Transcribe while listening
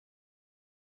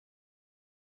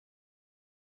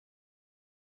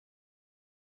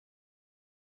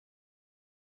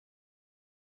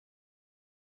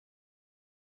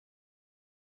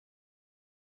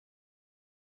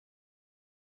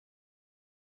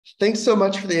Thanks so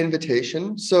much for the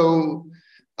invitation. So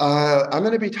I'm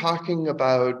going to be talking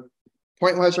about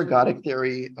pointwise ergodic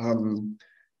theory,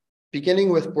 beginning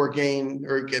with Bourgain,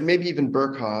 or maybe even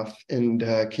Birkhoff, and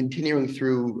continuing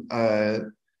through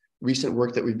recent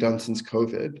work that we've done since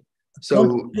COVID.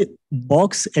 So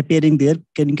box appearing there,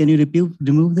 can you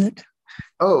remove that?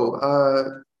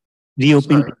 Oh,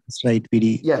 reopen slide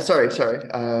PD. Yeah, sorry.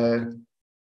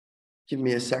 Give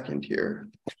me a second here.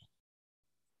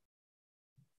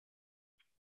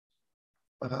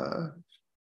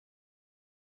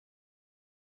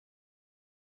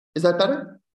 Is that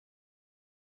better?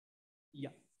 Yeah.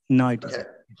 No, it is. Okay.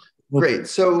 Great.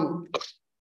 So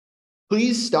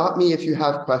please stop me if you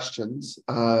have questions.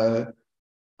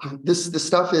 This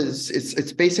stuff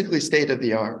it's basically state of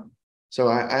the art. So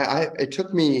it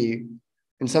took me,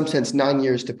 in some sense, 9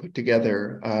 years to put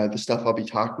together the stuff I'll be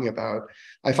talking about.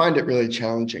 I find it really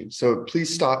challenging. So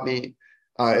please stop me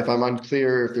if I'm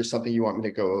unclear, if there's something you want me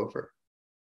to go over.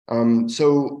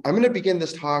 So I'm going to begin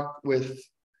this talk with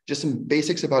just some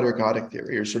basics about ergodic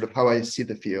theory, or sort of how I see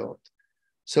the field.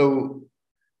 So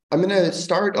I'm going to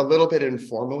start a little bit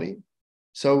informally.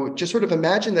 So just sort of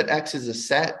imagine that X is a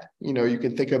set. You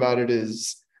can think about it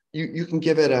as, you can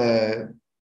give it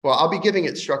well, I'll be giving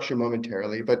it structure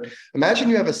momentarily, but imagine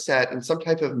you have a set and some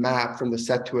type of map from the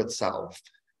set to itself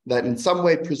that in some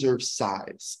way preserves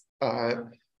size.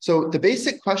 So the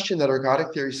basic question that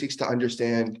ergodic theory seeks to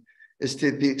understand is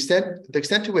to the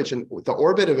extent to which the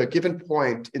orbit of a given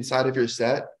point inside of your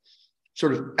set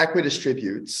sort of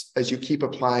equidistributes as you keep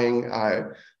applying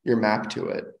your map to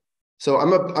it. So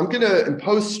I'm going to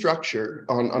impose structure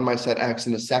on my set X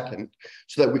in a second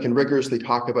so that we can rigorously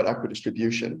talk about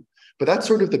equidistribution. But that's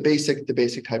sort of the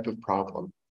basic type of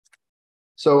problem.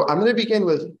 So I'm going to begin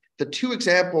with the two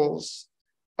examples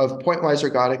of pointwise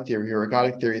ergodic theory, or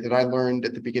ergodic theory, that I learned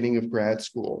at the beginning of grad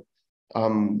school,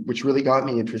 which really got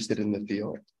me interested in the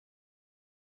field.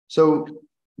 So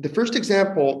the first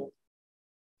example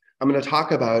I'm going to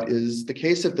talk about is the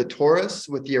case of the torus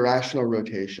with the irrational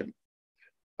rotation.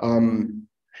 And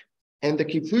the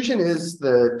conclusion is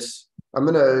that I'm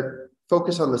going to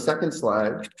focus on the second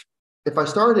slide. If I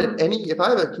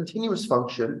have a continuous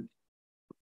function,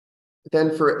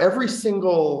 then for every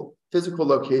single physical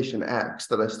location X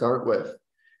that I start with,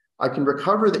 I can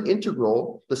recover the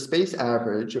integral, the space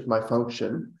average of my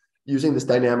function, using this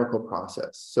dynamical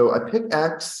process. So I pick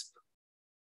X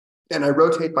and I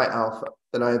rotate by alpha,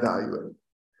 then I evaluate.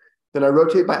 Then I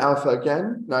rotate by alpha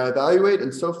again, and I evaluate,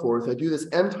 and so forth. I do this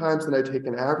n times, then I take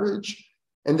an average.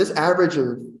 And this average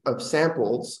of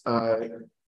samples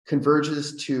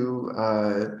converges to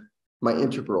my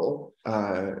integral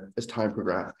as time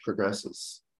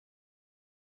progresses.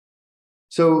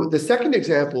 So the second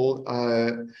example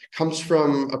comes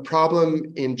from a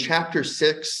problem in chapter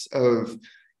 6 of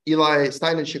Eli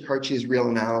Stein and Shikarchi's real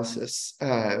analysis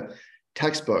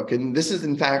textbook. And this is,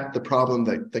 in fact, the problem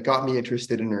that got me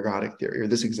interested in ergodic theory, or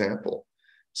this example.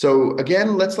 So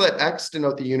again, let's let X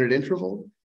denote the unit interval.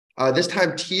 This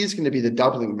time, T is going to be the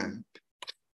doubling map.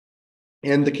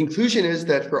 And the conclusion is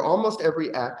that for almost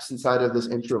every X inside of this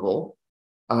interval,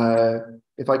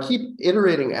 if I keep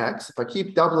iterating X, if I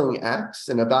keep doubling X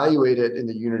and evaluate it in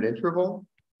the unit interval,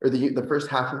 or the first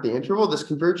half of the interval, this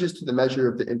converges to the measure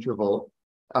of the interval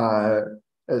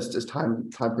as time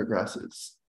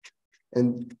progresses.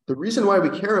 And the reason why we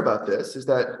care about this is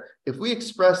that if we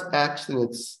express X in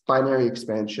its binary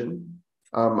expansion,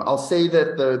 I'll say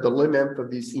that the lim of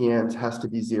these ENs has to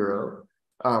be 0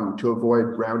 to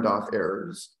avoid round-off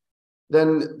errors.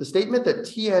 Then the statement that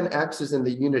TNX is in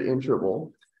the unit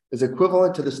interval is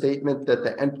equivalent to the statement that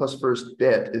the n plus first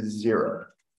bit is 0.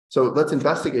 So let's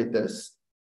investigate this.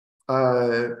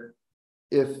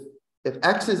 If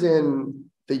X is in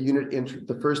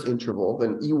the first interval,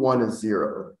 then E1 is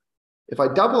 0. If I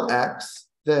double X,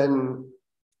 then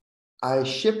I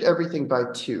shift everything by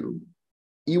 2.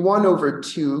 E1 over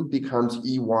 2 becomes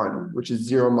E1, which is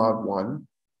 0 mod 1.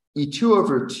 E2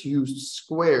 over 2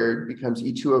 squared becomes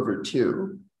E2 over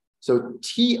 2. So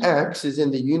Tx is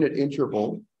in the unit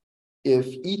interval if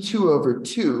E2 over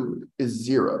 2 is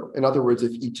 0. In other words,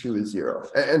 if E2 is 0,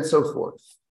 and so forth.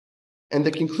 And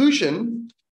the conclusion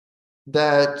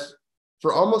that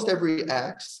for almost every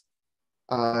X,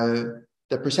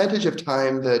 the percentage of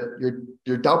time that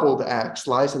your doubled X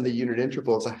lies in the unit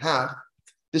interval is a half.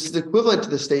 This is equivalent to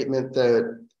the statement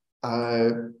that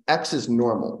X is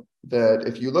normal, that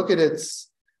if you look at its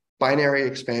binary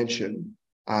expansion,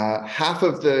 half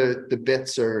of the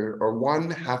bits are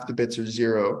 1, half the bits are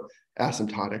 0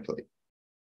 asymptotically.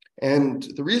 And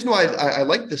the reason why I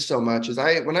like this so much is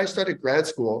when I started grad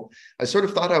school, I sort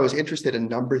of thought I was interested in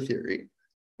number theory.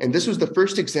 And this was the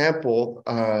first example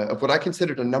of what I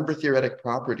considered a number theoretic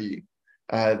property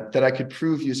that I could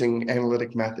prove using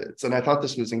analytic methods. And I thought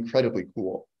this was incredibly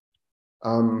cool.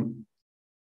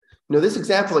 This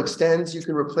example extends. You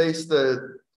can replace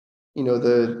the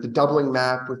doubling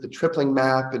map with the tripling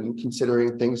map and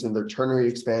considering things in their ternary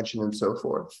expansion and so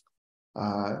forth.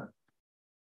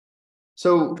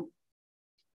 So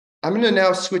I'm going to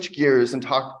now switch gears and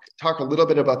talk a little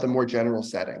bit about the more general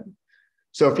setting.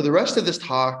 So for the rest of this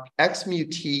talk, X mu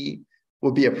T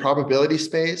will be a probability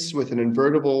space with an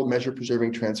invertible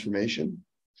measure-preserving transformation.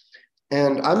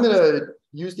 And I'm going to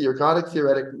use the ergodic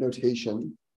theoretic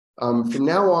notation. From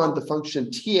now on, the function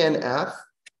TNF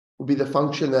will be the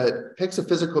function that picks a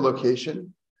physical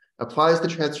location, applies the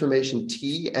transformation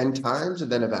T n times,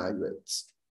 and then evaluates.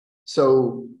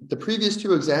 So the previous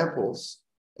two examples,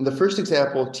 in the first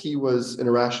example, T was an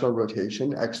irrational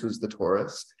rotation, X was the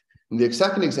torus. In the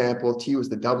second example, T was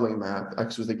the doubling map,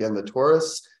 X was again the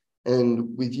torus,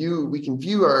 and we can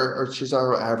view our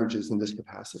Jotsaroop averages in this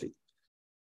capacity.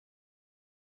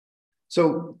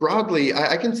 So broadly,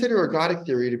 I consider ergodic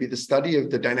theory to be the study of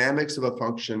the dynamics of a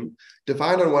function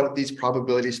defined on one of these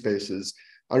probability spaces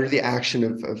under the action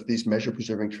of these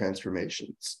measure-preserving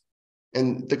transformations.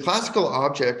 And the classical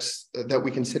objects that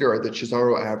we consider are the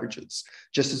Jotsaroop averages,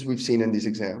 just as we've seen in these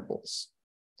examples.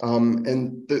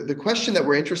 And the question that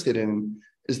we're interested in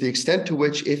is the extent to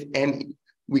which, if any,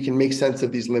 we can make sense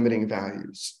of these limiting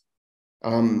values.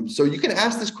 So you can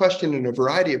ask this question in a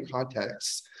variety of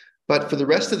contexts, but for the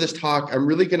rest of this talk, I'm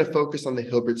really going to focus on the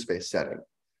Hilbert space setting.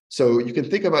 So you can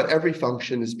think about every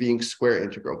function as being square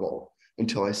integrable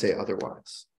until I say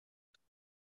otherwise.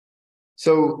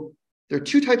 So there are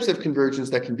two types of convergence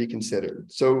that can be considered.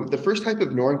 So the first type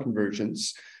of norm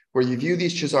convergence, where you view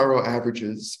these Jotsaroop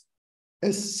averages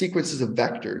as sequences of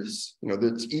vectors.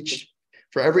 That's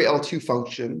for every L2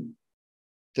 function,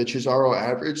 the Jotsaroop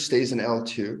average stays in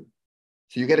L2.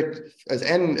 So you get as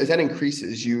n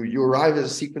increases, you arrive at a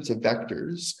sequence of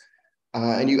vectors,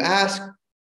 and you ask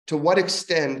to what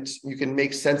extent you can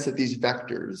make sense of these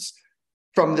vectors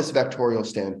from this vectorial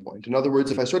standpoint. In other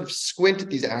words, if I sort of squint at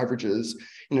these averages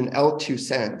in an L2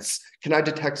 sense, can I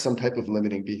detect some type of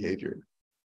limiting behavior?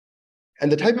 And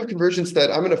the type of convergence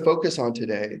that I'm going to focus on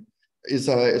today is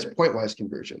pointwise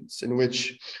convergence, in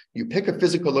which you pick a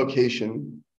physical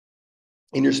location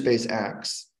in your space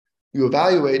X, you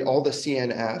evaluate all the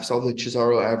CNFs, all the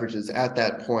Jotsaroop averages at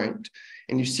that point,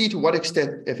 and you see to what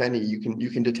extent, if any, you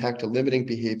can detect a limiting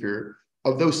behavior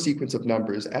of those sequence of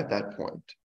numbers at that point.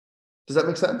 Does that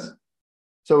make sense?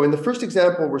 So in the first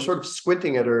example, we're sort of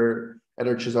squinting at our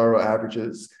Jotsaroop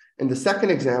averages. In the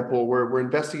second example, we're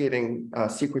investigating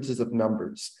sequences of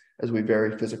numbers as we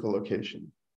vary physical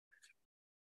location.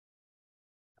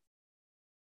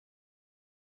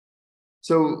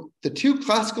 So the two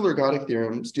classical ergodic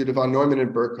theorems, due to von Neumann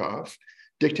and Birkhoff,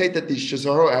 dictate that these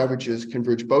Jotsaroop averages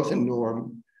converge both in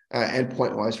norm and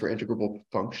pointwise for integrable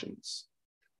functions.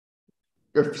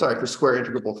 For square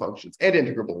integrable functions and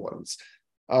integrable ones.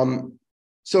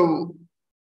 So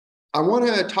I want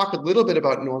to talk a little bit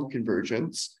about norm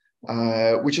convergence,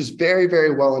 which is very,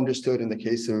 very well understood in the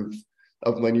case of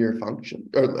linear function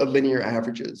or linear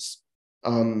averages.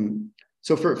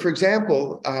 So for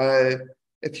example,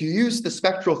 if you use the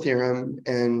spectral theorem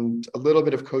and a little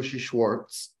bit of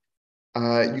Cauchy-Schwarz,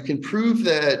 you can prove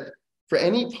that for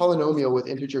any polynomial with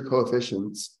integer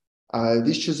coefficients,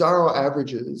 these Jotsaroop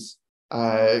averages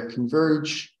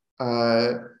converge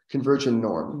in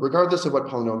norm, regardless of what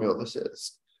polynomial this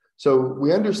is. So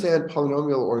we understand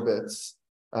polynomial orbits,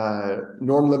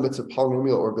 norm limits of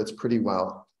polynomial orbits pretty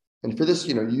well. And for this,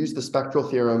 you use the spectral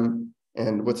theorem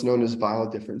and what's known as Weil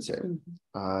differencing.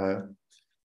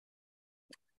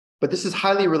 But this is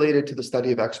highly related to the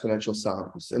study of exponential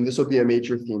sums, and this will be a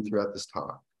major theme throughout this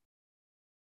talk.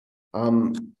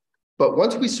 But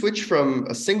once we switch from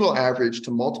a single average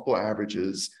to multiple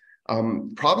averages,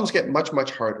 problems get much, much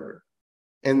harder.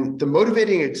 And the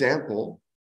motivating example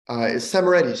is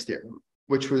Semiretti's theorem,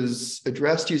 which was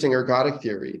addressed using ergodic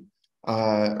theory,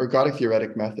 ergodic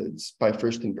theoretic methods by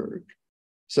Furstenberg.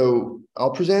 So I'll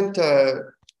present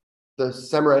the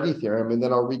Semiretti theorem, and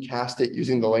then I'll recast it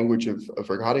using the language of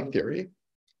ergodic theory.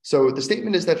 So the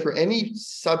statement is that for any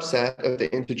subset of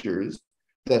the integers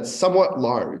that's somewhat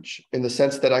large, in the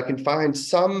sense that I can find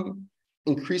some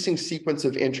increasing sequence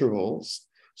of intervals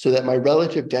so that my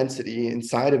relative density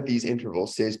inside of these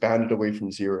intervals stays bounded away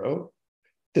from zero,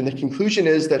 then the conclusion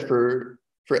is that for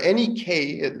any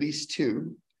k, at least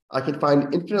 2, I can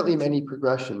find infinitely many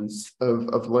progressions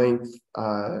of length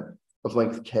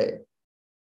k.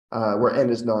 Where n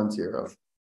is non-zero.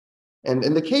 And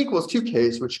the k equals 2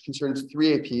 k's, which concerns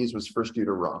 3 APs, was first due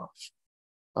to Roth.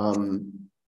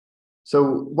 So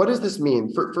what does this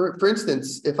mean? For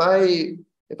instance, if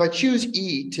I choose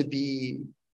E to be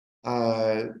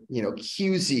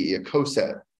QZ, a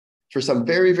coset, for some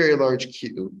very, very large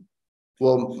Q,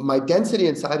 well, my density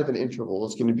inside of an interval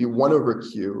is going to be 1 over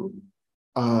Q.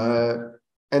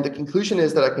 And the conclusion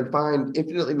is that I can find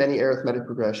infinitely many arithmetic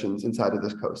progressions inside of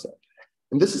this coset.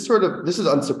 And this is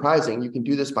unsurprising. You can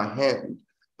do this by hand.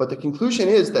 But the conclusion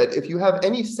is that if you have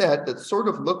any set that sort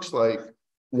of looks like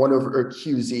 1 over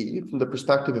QZ from the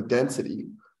perspective of density,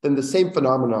 then the same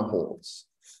phenomena holds.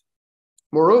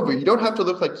 Moreover, you don't have to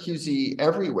look like QZ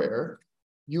everywhere.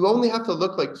 You only have to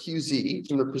look like QZ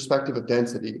from the perspective of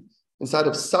density inside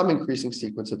of some increasing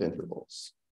sequence of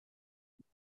intervals.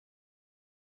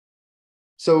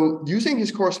 So using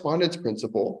his correspondence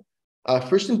principle,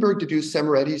 Furstenberg deduced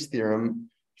Semeretti's theorem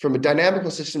from a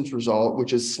dynamical systems result,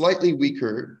 which is slightly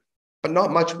weaker, but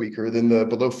not much weaker than the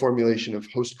below formulation of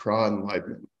Host-Krause and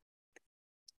Leibniz.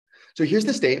 So here's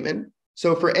the statement.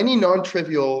 So for any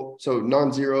non-trivial, so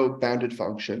non-zero bounded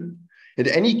function, and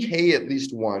any k at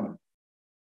least 1,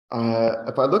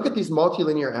 if I look at these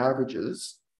multilinear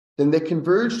averages, then they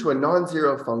converge to a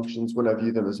non-zero functions when I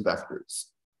view them as vectors.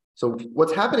 So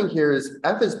what's happening here is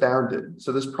f is bounded,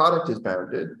 so this product is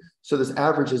bounded, so this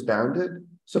average is bounded.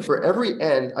 So for every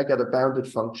n, I get a bounded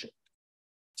function.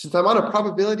 Since I'm on a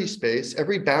probability space,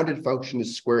 every bounded function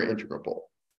is square integrable.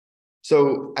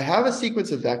 So I have a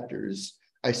sequence of vectors,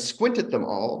 I squint at them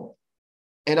all,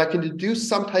 and I can deduce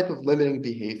some type of limiting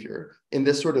behavior in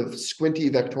this sort of squinty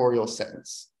vectorial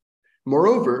sense.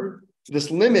 Moreover, this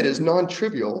limit is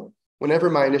non-trivial whenever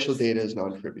my initial data is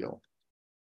non-trivial.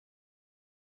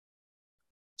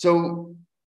 So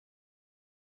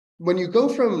when you go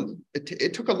from,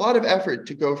 it took a lot of effort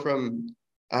to go from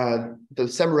the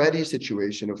Semeretti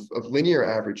situation of linear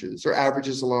averages or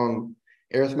averages along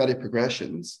arithmetic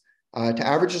progressions to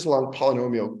averages along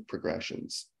polynomial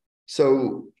progressions.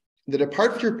 So the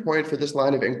departure point for this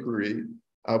line of inquiry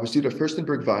was due to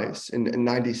Furstenberg-Weiss in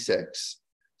 96.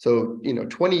 So,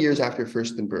 20 years after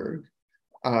Furstenberg.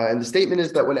 And the statement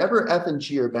is that whenever f and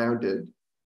g are bounded,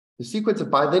 the sequence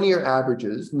of bilinear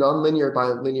averages, nonlinear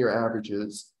bilinear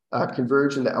averages,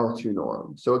 converge in the L2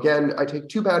 norm. So again, I take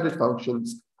two bounded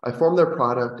functions, I form their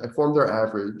product, I form their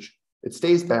average, it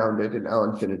stays bounded in L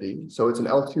infinity, so it's an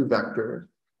L2 vector.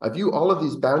 I view all of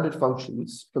these bounded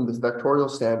functions from this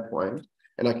vectorial standpoint,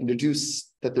 and I can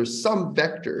deduce that there's some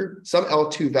vector, some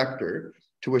L2 vector,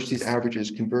 to which these averages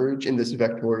converge in this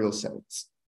vectorial sense.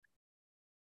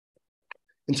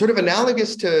 And sort of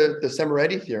analogous to the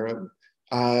Semeretti theorem,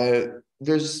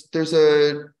 there's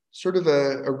a sort of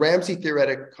a Ramsey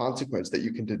theoretic consequence that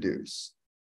you can deduce.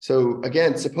 So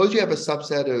again, suppose you have a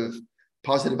subset of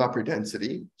positive upper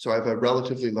density. So I have a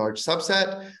relatively large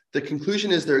subset. The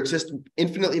conclusion is there exist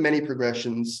infinitely many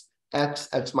progressions, x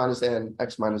minus n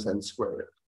squared,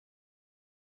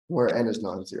 where n is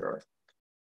non-zero.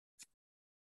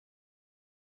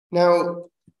 Now,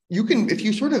 you can, if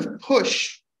you sort of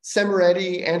push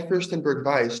Semeretti and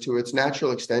Furstenberg-Weiss to its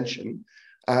natural extension,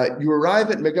 you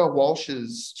arrive at Miguel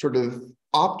Walsh's sort of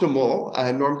optimal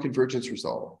norm convergence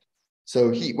result.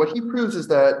 So what he proves is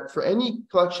that for any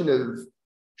collection of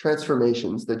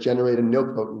transformations that generate a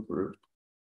nilpotent group,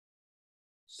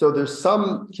 so there's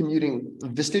some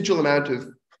vestigial amount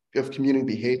of commuting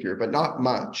behavior, but not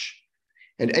much.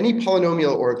 And any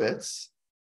polynomial orbits,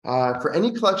 for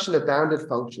any collection of bounded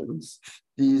functions,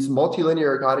 these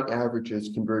multilinear ergodic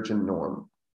averages converge in norm.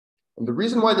 And the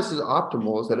reason why this is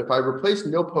optimal is that if I replace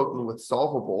nilpotent with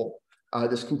solvable,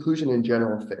 this conclusion in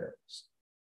general fails.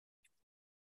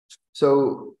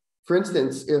 So, for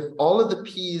instance, if all of the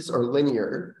p's are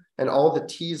linear and all the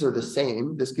t's are the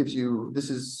same, this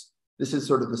is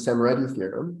sort of the Semeretti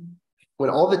theorem. When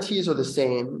all the t's are the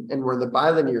same and we're in the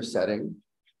bilinear setting,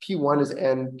 p1 is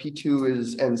n, p2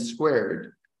 is n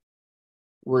squared.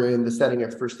 We're in the setting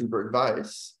of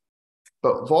Furstenberg-Weiss.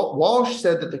 But Walsh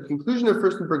said that the conclusion of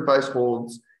Furstenberg-Weiss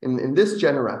holds in this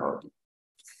generality.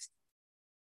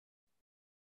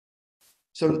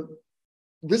 So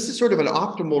this is sort of an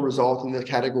optimal result in the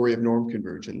category of norm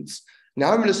convergence.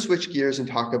 Now I'm going to switch gears and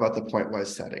talk about the pointwise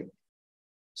setting.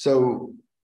 So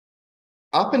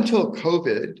up until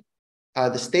COVID,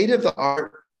 the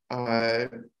state-of-the-art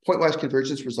pointwise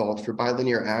convergence result for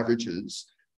bilinear averages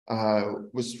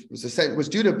was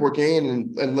due to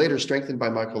Bourgain and later strengthened by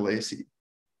Michael Lacey.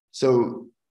 So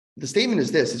the statement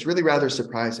is this, it's really rather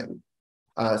surprising.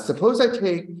 Suppose I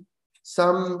take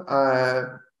some,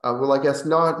 well, I guess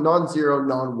non-zero,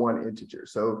 non-one integer.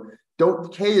 So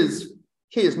k is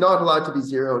not allowed to be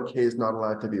 0 and k is not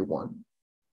allowed to be 1.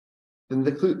 then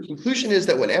the conclusion is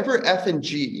that whenever f and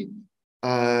g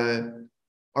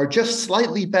are just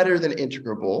slightly better than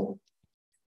integrable,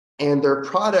 and their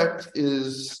product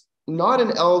is not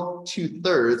an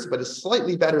L2/3, but is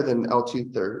slightly better than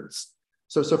L2/3.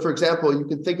 So for example, you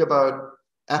can think about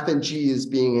f and g as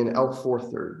being in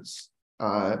L4/3.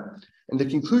 And the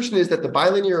conclusion is that the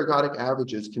bilinear ergodic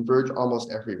averages converge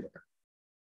almost everywhere.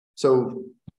 So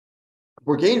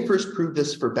Bourgain first proved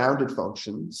this for bounded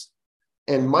functions,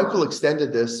 and Michael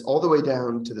extended this all the way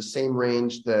down to the same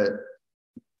range that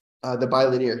the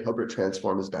bilinear Hilbert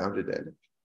transform is bounded in.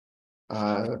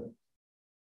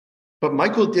 But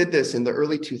Michael did this in the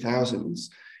early 2000s,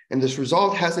 and this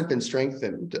result hasn't been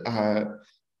strengthened or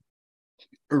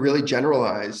really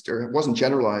generalized, or it wasn't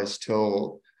generalized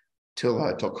till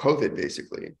COVID,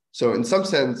 basically. So in some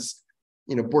sense,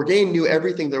 Bourgain knew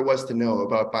everything there was to know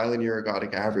about bilinear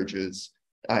ergodic averages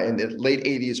in the late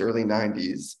 80s, early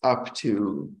 90s, up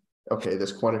to, okay,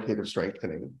 this quantitative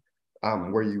strengthening,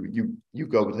 where you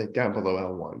go down below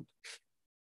L1.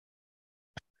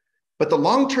 But the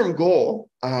long-term goal,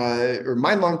 or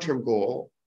my long-term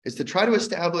goal, is to try to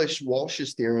establish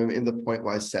Walsh's theorem in the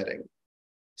pointwise setting.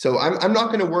 So I'm not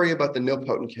going to worry about the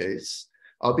nilpotent case.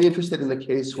 I'll be interested in the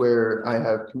case where I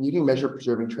have commuting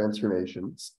measure-preserving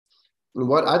transformations. And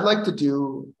what I'd like to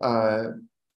do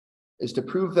is to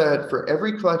prove that for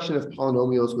every collection of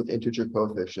polynomials with integer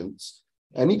coefficients,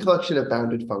 any collection of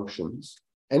bounded functions,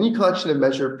 any collection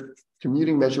of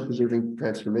commuting measure-preserving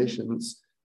transformations,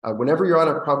 whenever you're on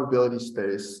a probability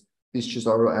space, these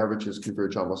Jotsaroop averages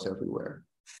converge almost everywhere.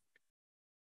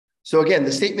 So again,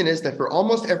 the statement is that for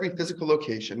almost every physical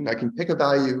location, I can pick a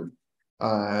value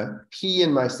P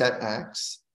in my set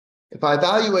X. If I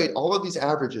evaluate all of these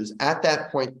averages at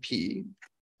that point P,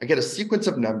 I get a sequence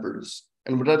of numbers.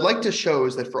 And what I'd like to show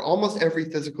is that for almost every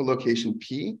physical location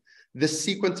P, this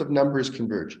sequence of numbers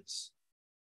converges.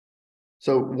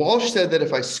 So Walsh said that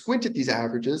if I squint at these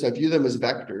averages, I view them as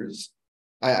vectors,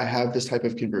 I have this type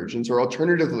of convergence, or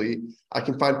alternatively, I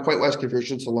can find pointwise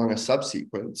convergence along a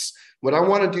subsequence. What I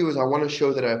want to do is I want to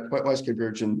show that I have pointwise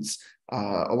convergence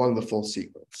along the full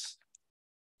sequence.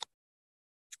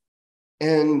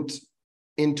 And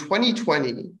in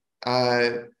 2020,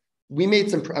 I made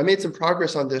some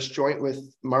progress on this joint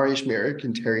with Mariusz Mirek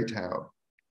and Terry Tao.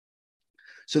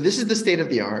 So this is the state of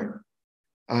the art,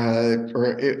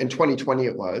 or in 2020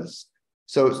 it was.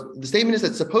 So the statement is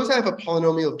that suppose I have a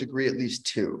polynomial of degree at least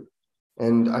 2,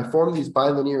 and I form these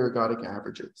bilinear ergodic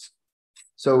averages.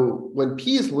 So when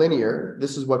P is linear,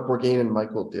 this is what Bourgain and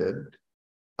Michael did.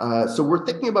 So we're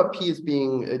thinking about P as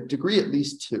being a degree at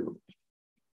least 2.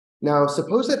 Now,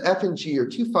 suppose that f and g are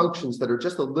two functions that are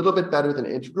just a little bit better than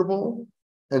integrable,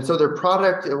 and so their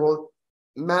product,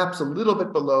 maps a little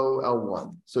bit below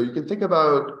L1. So you can think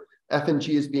about f and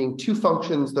g as being two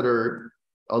functions that are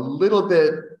a little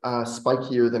bit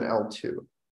spikier than L2.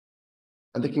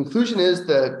 And the conclusion is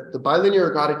that the bilinear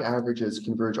ergodic averages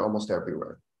converge almost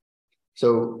everywhere.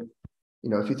 So,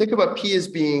 if you think about P as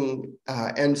being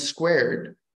n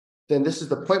squared, then this is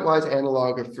the pointwise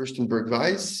analog of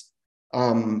Furstenberg-Weiss,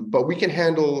 but we can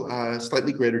handle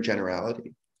slightly greater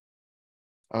generality.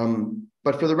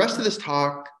 But for the rest of this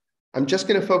talk, I'm just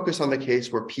going to focus on the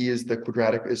case where P is the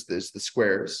quadratic, is the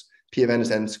squares. P of n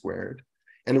is n squared.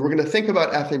 And we're going to think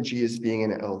about f and g as being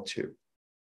in L2.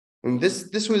 And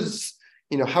this was,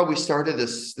 how we started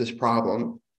this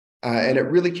problem, and it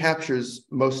really captures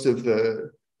most of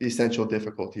the essential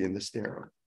difficulty in this theorem.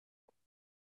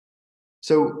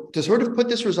 So to sort of put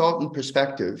this result in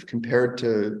perspective compared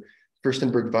to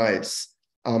Furstenberg-Weiss,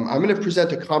 I'm going to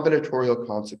present a combinatorial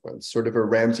consequence, sort of a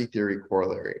Ramsey theory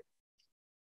corollary.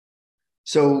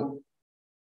 So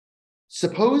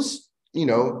suppose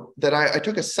that I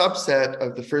took a subset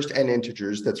of the first n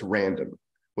integers that's random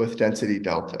with density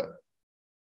delta.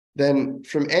 Then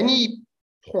from any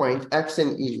point x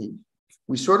and e,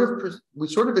 we sort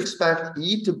of expect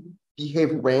e to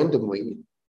behave randomly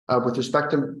with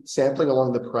respect to sampling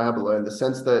along the parabola, in the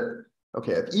sense that,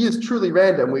 okay, if e is truly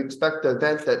random, we expect the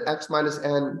event that x minus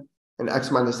n and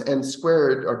x minus n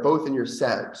squared are both in your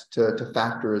set to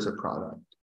factor as a product.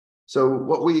 So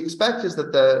what we expect is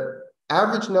that the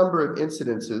average number of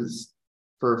incidences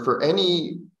for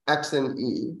any x and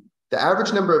e, the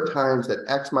average number of times that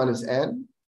x minus n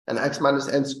and x minus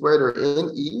n squared are in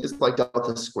e is like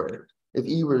delta squared, if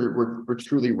e were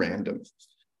truly random.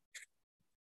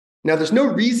 Now, there's no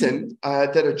reason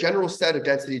that a general set of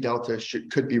density delta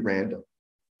could be random.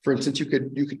 For instance, you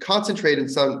could concentrate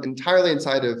entirely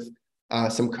inside of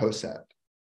some coset.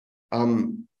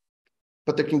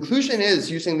 But the conclusion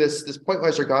is, using this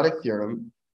pointwise ergodic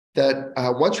theorem, that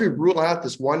once we rule out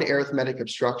this one arithmetic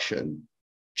obstruction,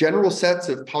 general sets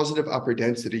of positive upper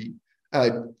density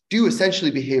do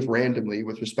essentially behave randomly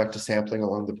with respect to sampling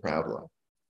along the parabola.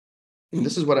 And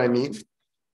this is what I mean.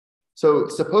 So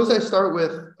suppose I start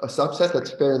with a subset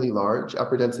that's fairly large,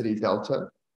 upper density delta.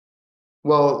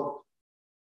 Well,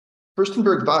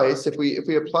 Furstenberg-Weiss, if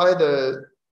we apply the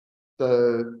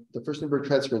Furstenberg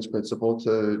transference principle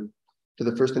to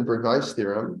the Furstenberg-Weiss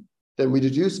theorem, then we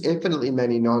deduce infinitely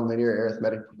many nonlinear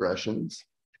arithmetic progressions.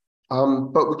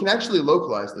 But we can actually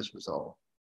localize this result.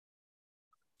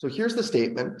 So here's the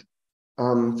statement.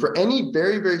 For any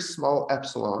very, very small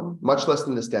epsilon, much less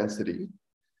than this density,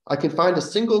 I can find a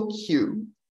single Q,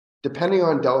 depending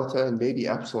on delta and maybe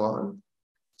epsilon,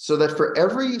 so that for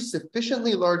every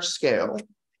sufficiently large scale,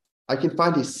 I can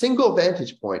find a single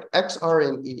vantage point, XR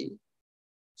in E,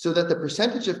 so that the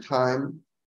percentage of time,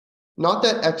 not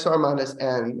that XR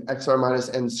minus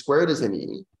N squared is in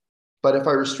E, but if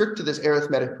I restrict to this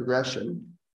arithmetic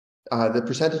progression, the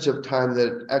percentage of time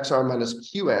that XR minus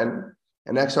QN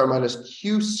and XR minus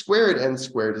Q squared N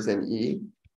squared is in E,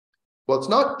 well, it's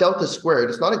not delta squared,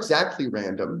 it's not exactly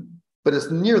random, but it's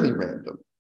nearly random.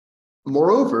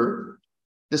 Moreover,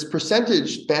 this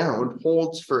percentage bound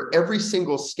holds for every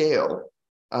single scale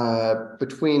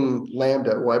between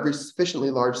lambda, well, every sufficiently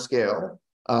large scale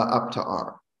up to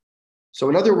R. So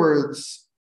in other words,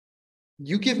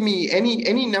 you give me any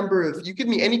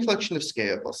collection of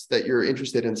scales that you're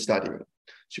interested in studying.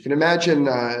 So you can imagine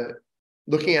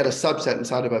looking at a subset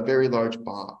inside of a very large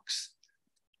box.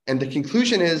 And the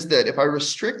conclusion is that if I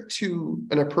restrict to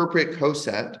an appropriate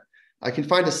coset, I can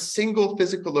find a single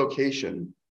physical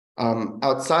location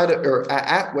outside of, or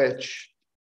at which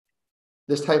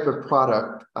this type of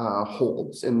product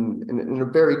holds in a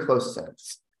very close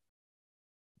sense.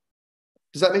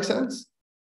 Does that make sense?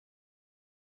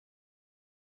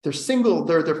 They're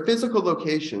physical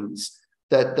locations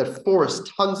that force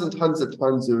tons and tons of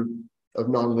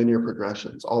nonlinear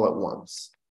progressions all at once.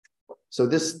 So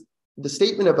the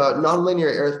statement about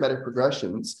nonlinear arithmetic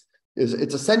progressions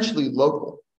it's essentially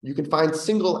local. You can find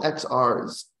single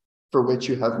XRs for which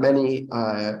you have many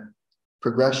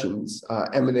progressions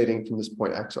emanating from this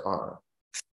point XR.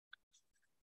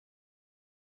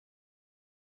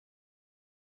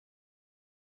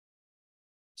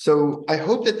 So I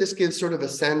hope that this gives sort of a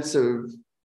sense of,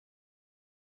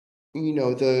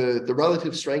 the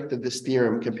relative strength of this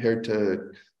theorem compared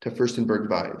to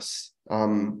Furstenberg-Weiss.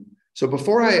 So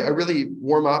before I really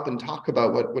warm up and talk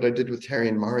about what I did with Terry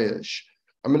and Mariusz,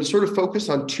 I'm going to sort of focus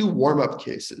on two warm-up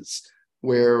cases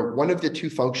where one of the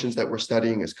two functions that we're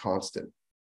studying is constant.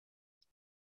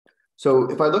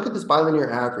 So if I look at this bilinear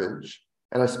average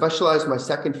and I specialize my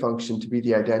second function to be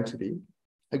the identity,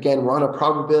 again, we're on a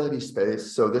probability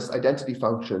space, so this identity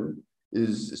function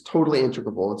is totally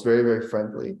integrable. It's very, very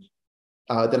friendly.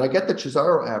 Then I get the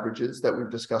Jotsaroop averages that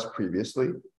we've discussed previously.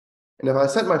 And if I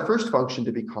set my first function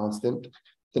to be constant,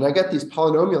 then I get these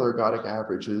polynomial ergodic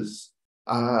averages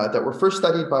that were first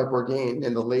studied by Bourgain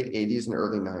in the late 80s and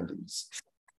early 90s.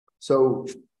 So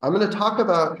I'm going to talk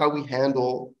about how we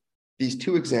handle these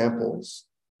two examples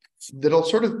that'll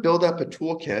sort of build up a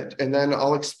toolkit, and then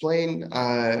I'll explain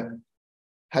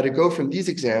how to go from these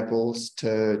examples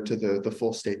to the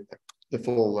full statement, the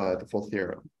full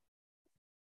theorem.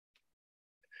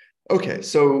 Okay,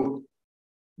 so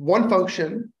one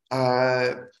function,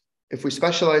 if we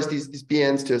specialize these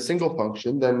BNs to a single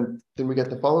function, then we get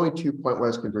the following two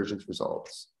pointwise convergence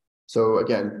results. So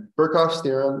again, Birkhoff's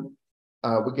theorem,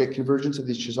 we get convergence of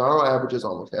these Jotsaroop averages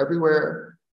almost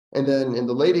everywhere. And then in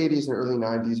the late 80s and early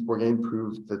 90s, Bourgain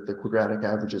proved that the quadratic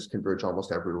averages converge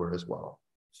almost everywhere as well.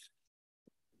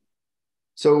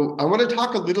 So I want to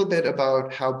talk a little bit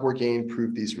about how Bourgain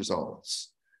proved these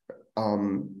results.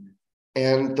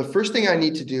 And the first thing I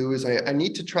need to do is I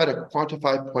need to try to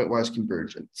quantify pointwise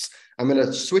convergence. I'm going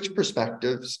to switch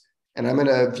perspectives, and I'm going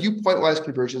to view pointwise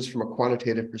convergence from a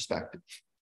quantitative perspective.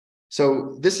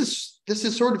 So this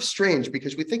is sort of strange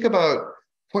because we think about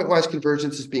pointwise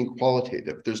convergence as being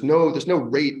qualitative. There's no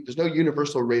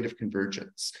universal rate of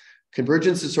convergence.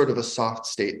 Convergence is sort of a soft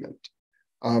statement.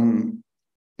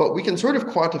 But we can sort of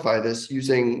quantify this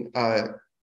using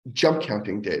jump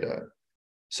counting data.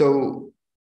 So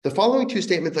the following two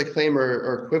statements I claim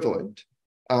are equivalent.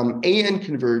 AN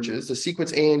converges, the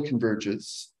sequence AN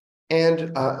converges,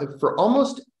 and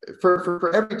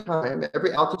for every time,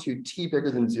 every altitude t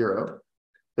bigger than 0,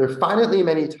 there are finitely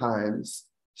many times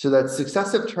so that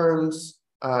successive terms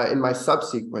in my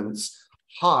subsequence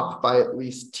hop by at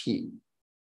least t.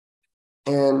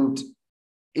 And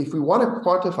if we want to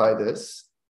quantify this,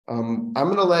 I'm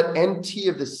going to let nt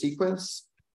of the sequence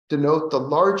denote the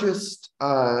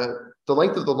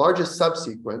length of the largest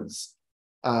subsequence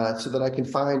so that I can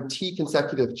find t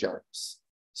consecutive jumps.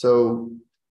 So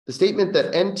the statement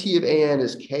that nt of an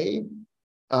is k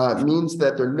means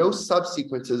that there are no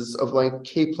subsequences of length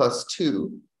k plus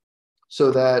 2,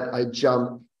 so that I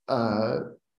jump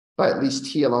by at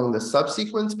least t along the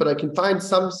subsequence, but I can find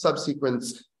some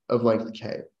subsequence of length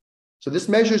k. So this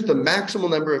measures the maximal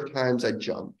number of times I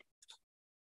jump.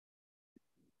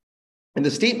 And the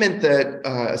statement that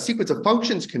a sequence of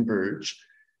functions converge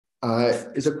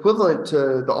is equivalent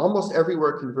to the almost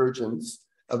everywhere convergence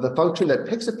of the function that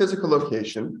picks a physical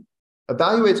location,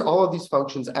 evaluates all of these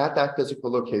functions at that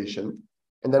physical location,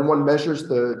 and then one measures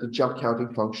the jump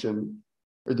counting function,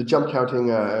 or the jump counting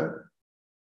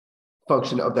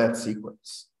function of that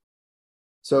sequence.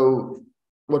 So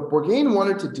what Bourgain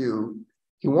wanted to do,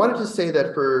 he wanted to say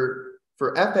that for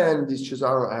Fn, these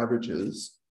Jotsaroop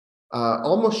averages,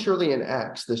 almost surely in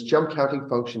X, this jump counting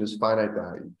function is finite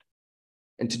valued.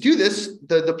 And to do this,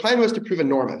 the plan was to prove a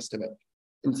norm estimate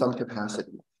in some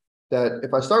capacity. That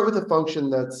if I start with a function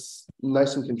that's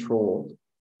nice and controlled,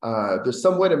 there's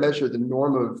some way to measure the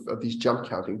norm of these jump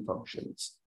counting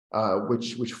functions,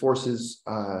 which forces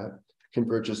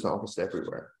convergence almost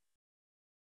everywhere.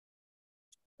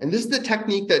 And this is the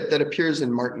technique that appears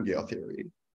in martingale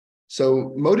theory.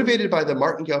 So motivated by the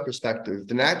martingale perspective,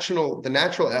 the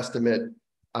natural estimate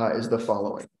is the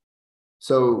following.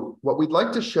 So what we'd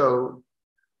like to show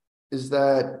is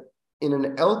that in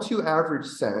an L2 average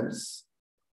sense,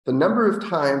 the number of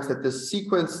times that this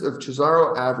sequence of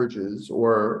Jotsaroop averages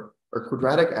or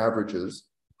quadratic averages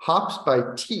hops by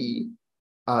t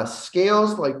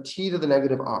scales like t to the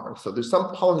negative r. So there's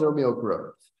some polynomial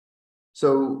growth.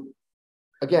 So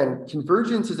again,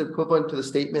 convergence is equivalent to the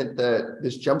statement that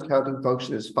this jump counting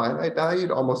function is finite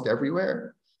valued almost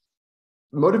everywhere.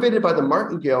 Motivated by the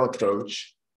martingale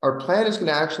approach, our plan is going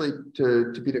to actually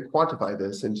be to quantify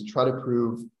this and to try to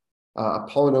prove a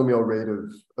polynomial rate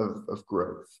of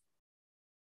growth.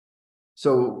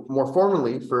 So more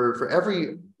formally,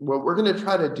 what we're going to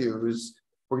try to do is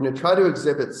we're going to try to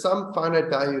exhibit some finite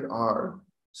valued r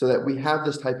so that we have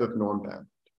this type of norm bound,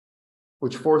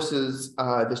 which forces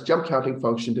this jump counting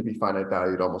function to be finite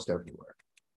valued almost everywhere.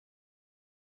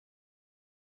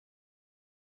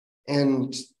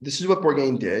 And this is what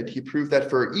Bourgain did. He proved that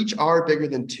for each r bigger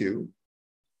than 2,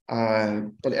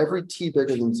 and every t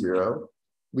bigger than 0,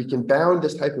 we can bound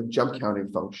this type of jump counting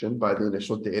function by the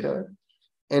initial data.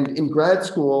 And in grad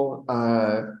school,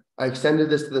 I extended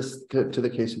this to the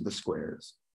case of the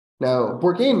squares. Now,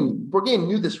 Bourgain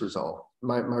knew this result,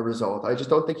 my result. I just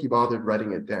don't think he bothered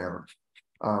writing it down.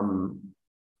 And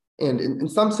in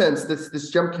some sense,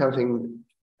 this jump counting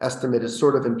estimate is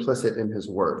sort of implicit in his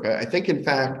work. I think, in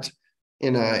fact,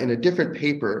 in a different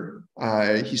paper,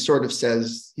 he sort of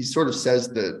says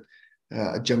that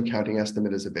a jump counting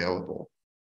estimate is available.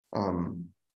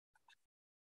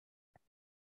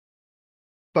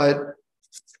 But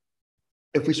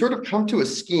if we sort of come to a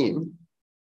scheme,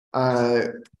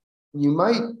 you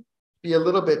might be a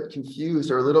little bit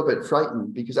confused or a little bit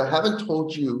frightened because I haven't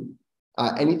told you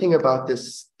anything about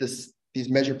these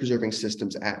measure preserving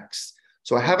systems X.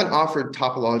 So I haven't offered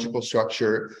topological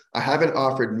structure. I haven't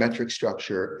offered metric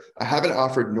structure. I haven't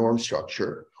offered norm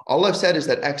structure. All I've said is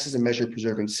that X is a measure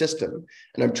preserving system.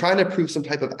 And I'm trying to prove some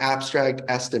type of abstract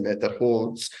estimate that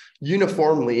holds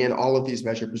uniformly in all of these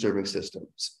measure preserving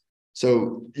systems.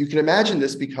 So you can imagine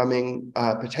this becoming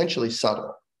potentially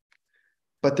subtle.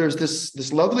 But there's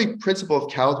this lovely principle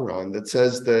of Calderon that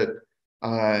says that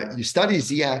you study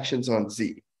Z actions on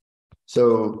Z.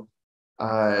 So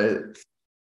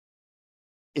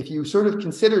if you sort of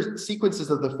consider sequences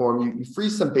of the form, you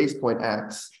freeze some base point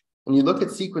X, and you look at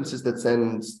sequences that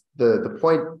sends the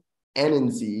point n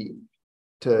in Z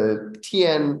to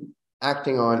Tn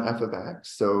acting on f of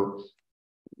X. So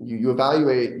you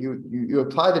evaluate, you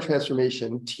apply the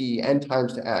transformation T n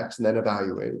times to X and then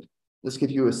evaluate. This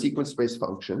gives you a sequence space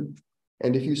function.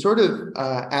 And if you sort of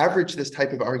average this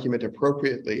type of argument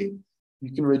appropriately,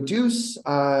 you can reduce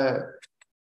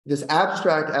this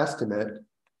abstract estimate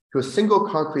to a single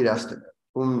concrete estimate.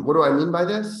 What do I mean by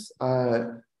this?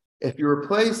 If you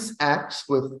replace X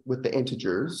with the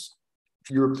integers,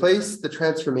 you replace the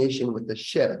transformation with the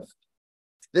shift,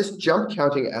 this jump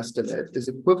counting estimate is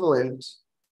equivalent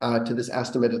to this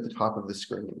estimate at the top of the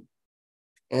screen.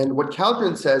 And what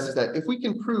Calderon says is that if we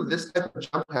can prove this type of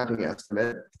jump counting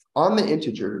estimate on the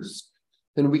integers,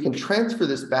 then we can transfer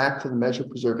this back to the measure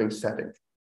preserving setting.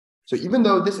 So even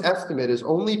though this estimate is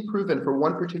only proven for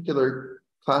one particular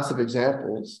class of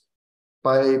examples,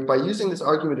 by using this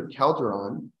argument of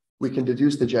Calderon, we can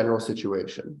deduce the general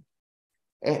situation.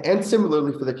 And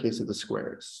similarly for the case of the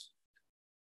squares.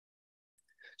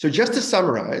 So just to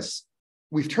summarize,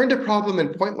 we've turned a problem in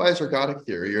pointwise ergodic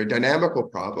theory, or a dynamical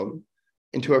problem,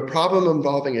 into a problem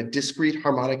involving a discrete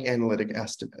harmonic analytic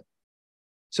estimate.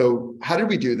 So how did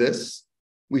we do this?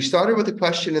 We started with a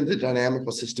question in the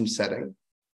dynamical system setting.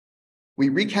 We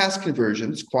recast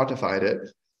conversions, quantified it,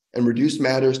 and reduced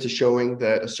matters to showing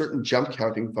that a certain jump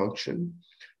counting function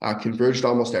converged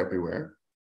almost everywhere.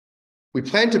 We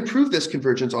planned to prove this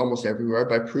convergence almost everywhere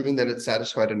by proving that it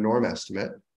satisfied a norm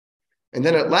estimate. And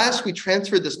then at last, we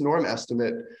transferred this norm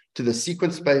estimate to the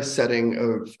sequence-based setting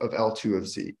of L2 of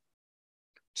Z.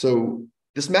 So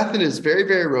this method is very,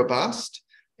 very robust,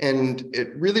 and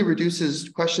it really reduces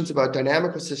questions about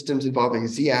dynamical systems involving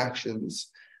Z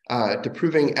actions to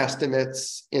proving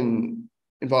estimates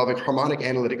involving harmonic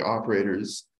analytic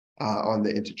operators on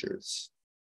the integers.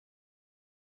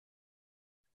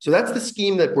 So that's the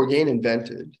scheme that Bourgain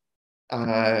invented.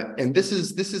 And this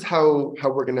is how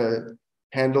we're going to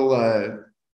handle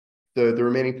the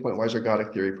remaining pointwise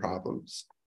ergodic theory problems.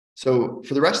 So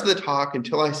for the rest of the talk,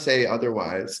 until I say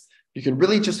otherwise, you can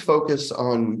really just focus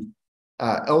on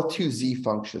L2Z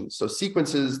functions, so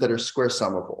sequences that are square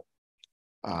summable.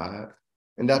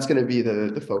 And that's going to be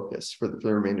the focus for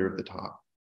the remainder of the talk.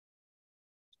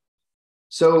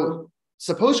 So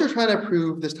suppose you're trying to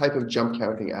prove this type of jump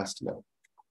counting estimate.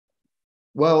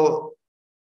 Well,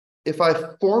 if I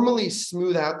formally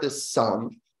smooth out this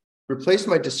sum, replace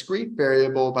my discrete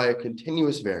variable by a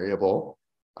continuous variable,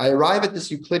 I arrive at this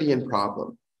Euclidean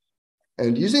problem.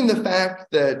 And using the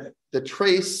fact that the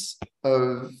trace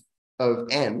of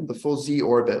n, the full Z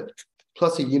orbit,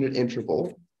 plus a unit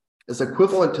interval, is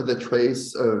equivalent to the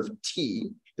trace of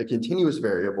t, the continuous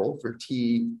variable for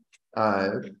t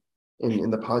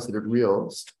in the positive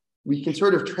reals, we can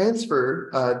sort of transfer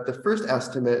the first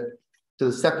estimate to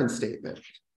the second statement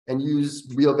and use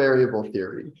real variable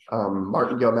theory,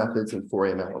 martingale methods and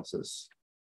Fourier analysis.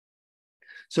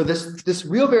 So this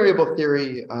real variable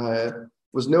theory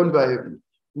was known by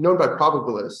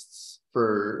probabilists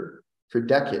for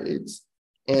decades,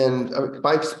 and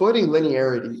by exploiting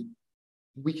linearity,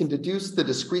 we can deduce the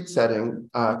discrete setting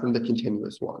from the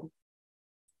continuous one.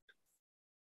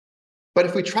 But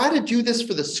if we try to do this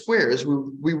for the squares,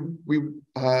 we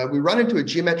run into a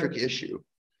geometric issue.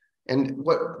 And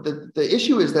what the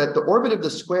issue is that the orbit of the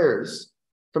squares,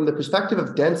 from the perspective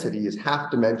of density, is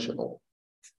half-dimensional,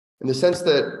 in the sense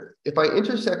that if I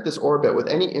intersect this orbit with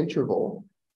any interval,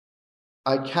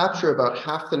 I capture about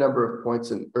half the number of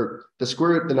points, or the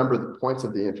square root of the number of the points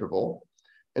of the interval.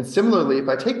 And similarly, if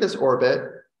I take this orbit,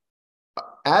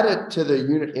 add it to the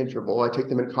unit interval, I take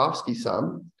the Minkowski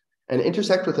sum, and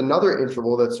intersect with another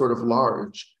interval that's sort of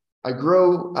large, I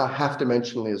grow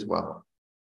half-dimensionally as well.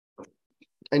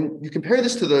 And you compare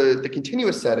this to the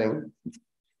continuous setting,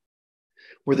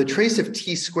 where the trace of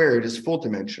t squared is full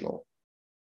dimensional.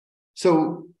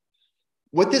 So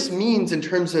what this means in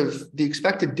terms of the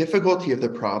expected difficulty of the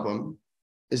problem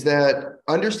is that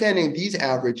understanding these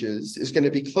averages is going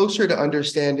to be closer to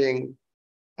understanding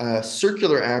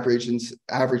circular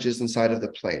averages inside of the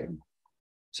plane.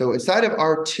 So inside of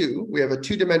R2, we have a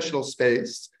two-dimensional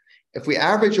space. If we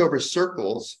average over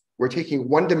circles, we're taking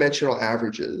one-dimensional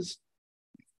averages.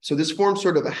 So this forms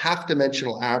sort of a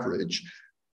half-dimensional average.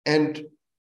 And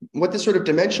what this sort of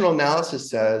dimensional analysis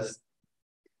says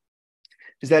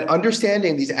is that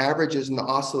understanding these averages and the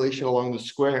oscillation along the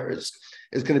squares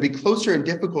is going to be closer in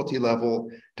difficulty level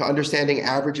to understanding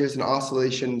averages and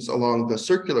oscillations along the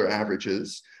circular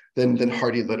averages than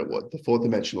Hardy-Littlewood, the full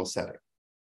dimensional setting.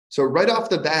 So right off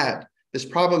the bat, this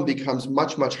problem becomes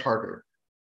much, much harder.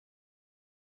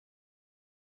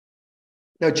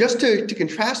 Now, just to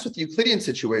contrast with the Euclidean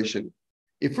situation,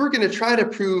 if we're going to try to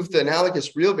prove the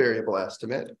analogous real variable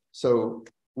estimate, so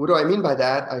what do I mean by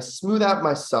that? I smooth out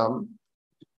my sum.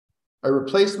 I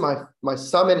replace my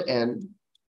sum in n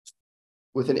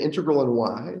with an integral in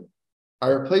y. I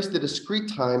replace the discrete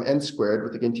time n squared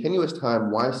with the continuous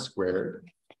time y squared.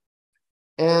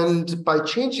 And by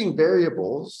changing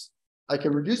variables, I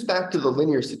can reduce back to the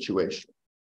linear situation.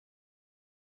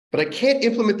 But I can't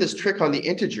implement this trick on the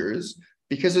integers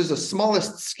because there's a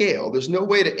smallest scale. There's no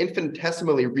way to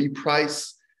infinitesimally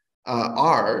reprice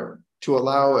R to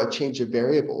allow a change of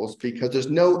variables because there's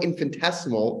no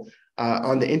infinitesimal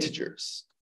on the integers.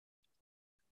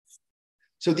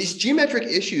 So these geometric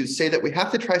issues say that we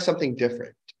have to try something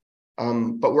different,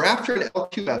 but we're after an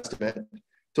L2 estimate,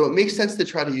 so it makes sense to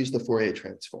try to use the Fourier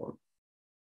transform.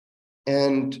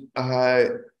 And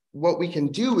what we can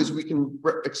do is we can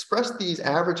express these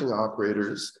averaging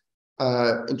operators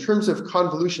in terms of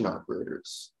convolution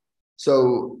operators.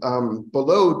 So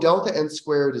below delta n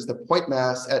squared is the point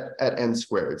mass at n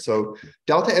squared. So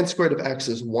delta n squared of x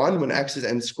is 1 when x is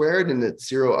n squared and it's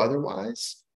 0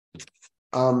 otherwise.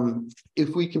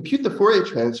 If we compute the Fourier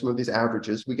transform of these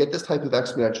averages, we get this type of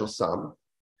exponential sum.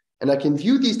 And I can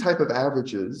view these type of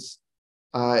averages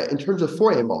in terms of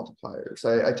Fourier multipliers.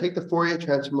 I take the Fourier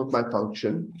transform of my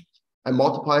function, I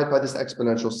multiply it by this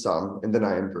exponential sum, and then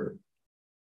I invert.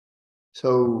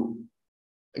 So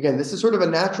again, this is sort of a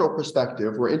natural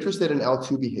perspective. We're interested in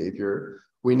L2 behavior.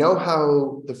 We know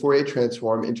how the Fourier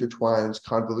transform intertwines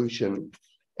convolution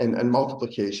and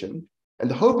multiplication. And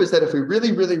the hope is that if we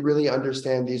really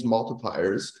understand these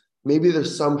multipliers, maybe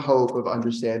there's some hope of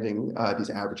understanding these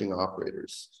averaging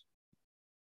operators.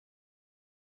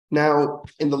 Now,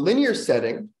 in the linear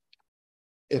setting,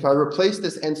 if I replace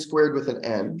this n squared with an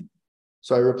n,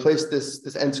 so I replace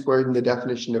this n squared in the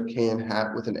definition of k n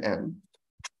hat with an n,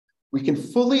 we can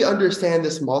fully understand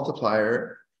this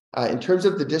multiplier in terms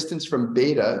of the distance from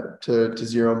beta to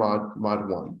 0 mod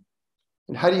 1.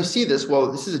 And how do you see this?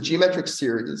 Well, this is a geometric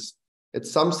series. It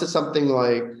sums to something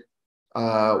like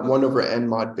 1 over n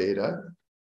mod beta,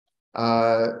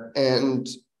 and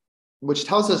which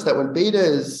tells us that when beta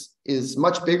is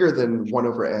much bigger than 1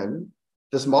 over n,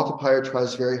 this multiplier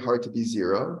tries very hard to be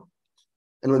 0.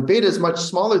 And when beta is much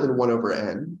smaller than 1 over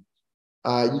n,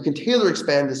 you can Taylor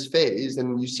expand this phase,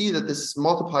 and you see that this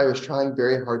multiplier is trying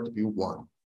very hard to be 1.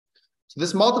 So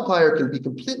this multiplier can be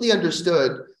completely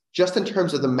understood just in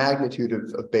terms of the magnitude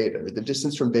of beta, the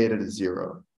distance from beta to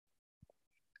 0.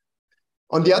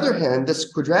 On the other hand,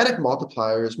 this quadratic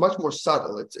multiplier is much more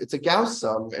subtle. It's a Gauss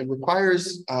sum and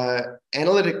requires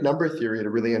analytic number theory to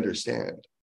really understand.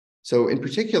 So in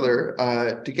particular,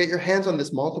 to get your hands on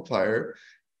this multiplier,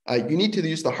 you need to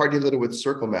use the Hardy-Littlewood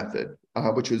circle method,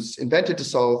 which was invented to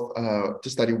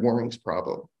study Waring's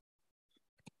problem.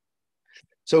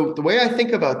 So the way I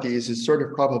think about these is sort of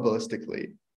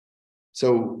probabilistically.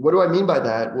 So what do I mean by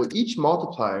that? Well, each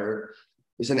multiplier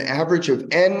is an average of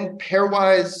n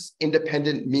pairwise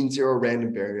independent mean zero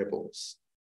random variables.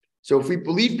 So if we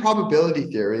believe probability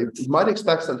theory, we might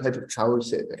expect some type of power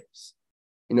savings.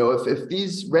 You know, if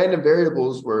these random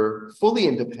variables were fully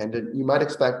independent, you might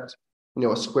expect, you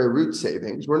know, a square root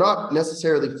savings. We're not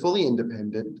necessarily fully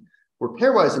independent. We're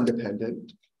pairwise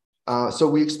independent. So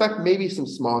we expect maybe some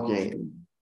small gain.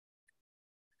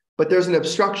 But there's an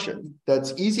obstruction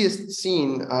that's easiest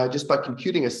seen just by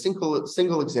computing a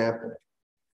single example.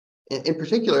 In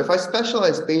particular, if I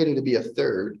specialize beta to be a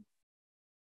third,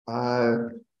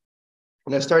 and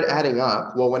I start adding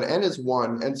up, well, when n is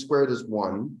 1, n squared is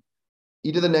 1,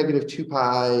 e to the negative 2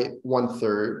 pi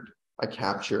 1/3, I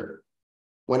capture.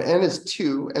 When n is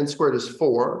 2, n squared is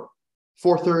 4,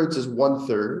 4/3 is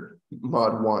 1/3,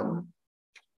 mod 1.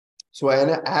 So I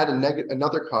add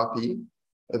another copy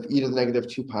of e to the negative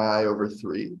 2 pi over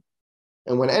 3.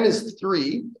 And when n is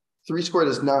 3, 3 squared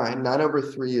is 9, 9 over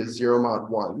 3 is 0 mod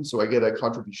 1, so I get a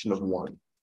contribution of 1.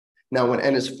 Now when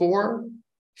n is 4,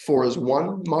 4 is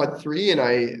 1 mod 3, and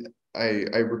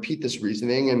I repeat this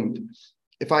reasoning, and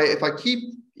if I keep,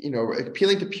 you know,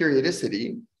 appealing to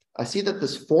periodicity, I see that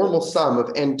this formal sum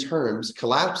of n terms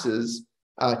collapses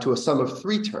to a sum of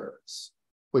 3 terms,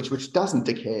 which doesn't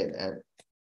decay in n.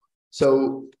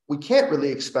 So we can't really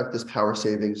expect this power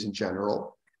savings in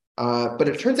general. But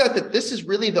it turns out that this is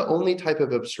really the only type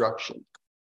of obstruction.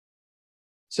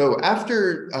 So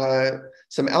after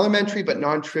some elementary but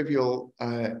non-trivial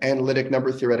analytic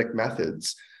number theoretic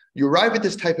methods, you arrive at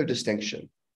this type of distinction.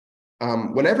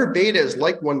 Whenever beta is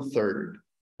like 1/3,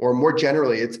 or more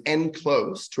generally, it's n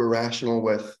close to a rational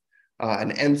with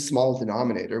an n small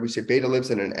denominator, we say beta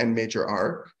lives in an n major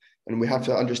arc, and we have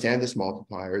to understand this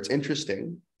multiplier. It's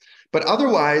interesting. But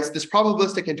otherwise, this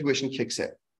probabilistic intuition kicks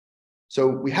in. So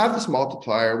we have this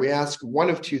multiplier, we ask one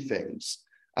of two things.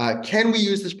 Can we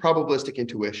use this probabilistic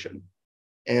intuition?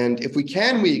 And if we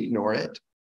can, we ignore it.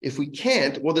 If we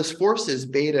can't, well, this forces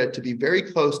beta to be very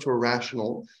close to a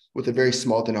rational with a very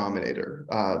small denominator,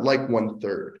 like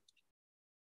 1/3.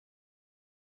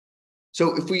 So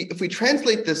if we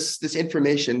translate this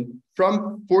information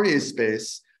from Fourier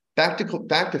space back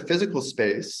to physical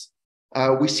space,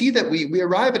 we see that we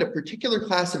arrive at a particular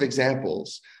class of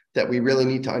examples that we really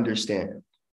need to understand.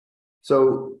 So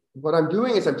what I'm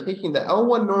doing is I'm taking the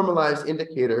L1 normalized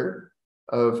indicator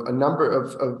of a number of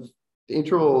the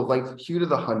interval of length q to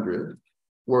the 100,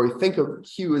 where we think of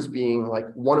q as being like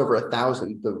 1 over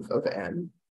 1,000th of n,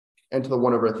 n to the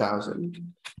 1 over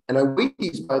 1,000. And I weight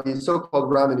these by these so-called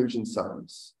Ramanujan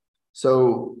sums.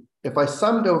 So if I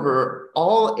summed over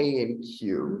all a in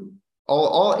q,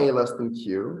 all a less than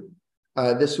q,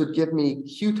 this would give me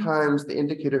q times the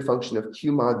indicator function of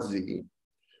q mod z.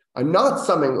 I'm not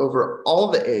summing over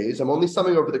all the A's. I'm only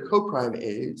summing over the coprime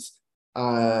A's.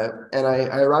 And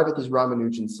I arrive at these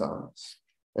Ramanujan sums.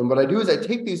 And what I do is I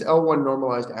take these L1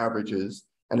 normalized averages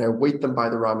and I weight them by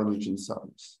the Ramanujan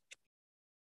sums.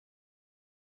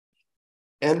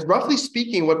 And roughly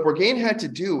speaking, what Bourgain had to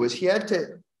do was he had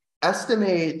to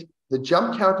estimate the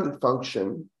jump counting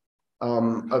function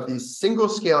of these single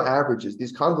scale averages,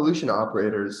 these convolution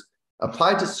operators,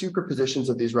 applied to superpositions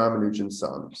of these Ramanujan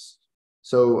sums.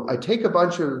 So I take a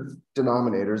bunch of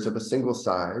denominators of a single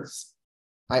size,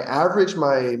 I average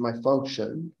my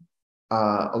function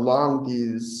along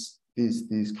these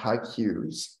chi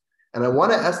q's, and I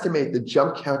want to estimate the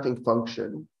jump counting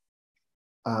function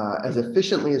as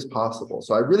efficiently as possible.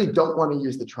 So I really don't want to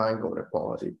use the triangle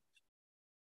inequality.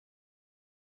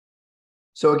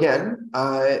 So again,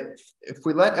 if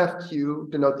we let FQ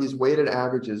denote these weighted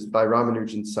averages by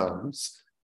Ramanujan sums,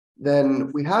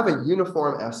 then we have a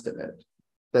uniform estimate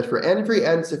that for every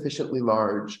n sufficiently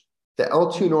large, the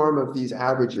L2 norm of these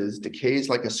averages decays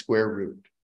like a square root.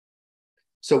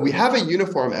 So we have a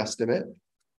uniform estimate,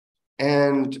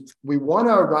 and we want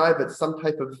to arrive at some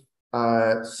type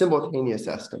of simultaneous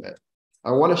estimate.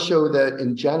 I want to show that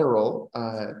in general,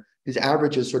 these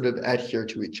averages sort of adhere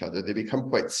to each other. They become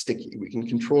quite sticky. We can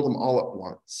control them all at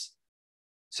once.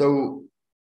 So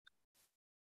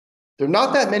there are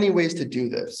not that many ways to do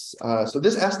this. So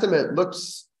this estimate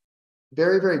looks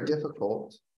very, very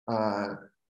difficult.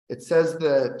 It says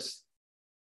that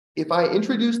if I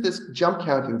introduce this jump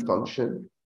counting function,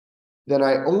 then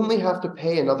I only have to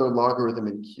pay another logarithm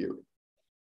in Q.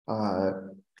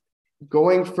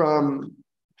 Going from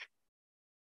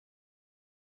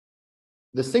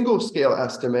the single scale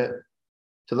estimate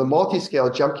to the multi-scale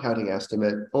jump counting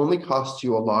estimate only costs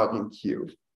you a log in Q.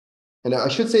 And I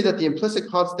should say that the implicit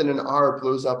constant in R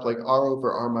blows up like R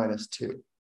over R minus 2.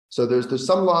 So there's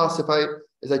some loss.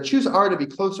 As I choose R to be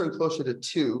closer and closer to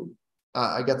 2,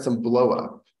 I get some blow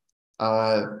up.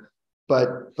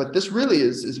 But this really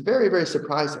is very, very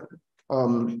surprising.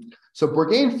 So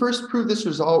Bourgain first proved this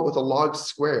result with a log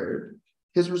squared.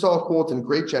 His result holds in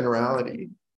great generality.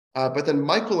 But then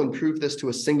Michael improved this to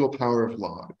a single power of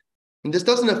log. And this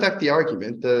doesn't affect the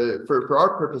argument. For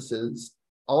our purposes,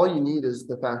 all you need is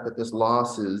the fact that this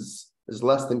loss is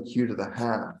less than Q to the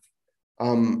half.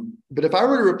 But if I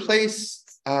were to replace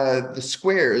the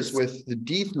squares with the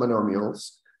Dth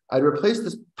monomials, I'd replace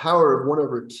this power of 1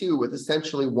 over 2 with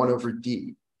essentially 1 over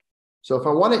D. So if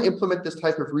I want to implement this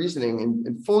type of reasoning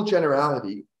in full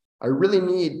generality, I really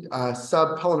need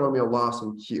sub-polynomial loss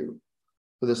in Q.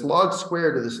 So this log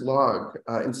squared to this log,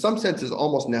 in some sense, is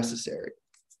almost necessary.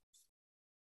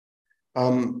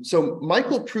 So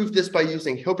Michael proved this by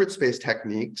using Hilbert space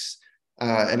techniques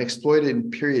and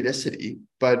exploited periodicity.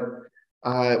 But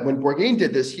when Bourgain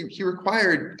did this, he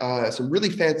required some really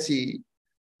fancy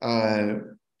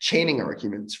chaining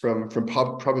arguments from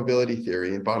probability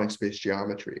theory and Banach space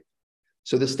geometry.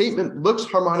 So the statement looks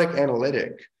harmonic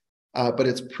analytic, but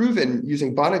it's proven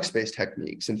using Banach space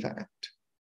techniques, in fact.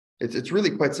 It's really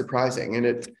quite surprising.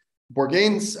 And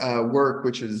Bourgain's work,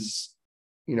 which is,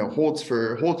 holds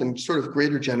in sort of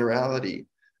greater generality,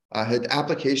 had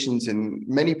applications in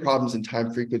many problems in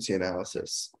time frequency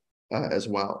analysis as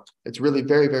well. It's really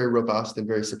very, very robust and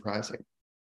very surprising.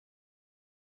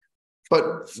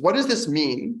 But what does this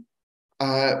mean?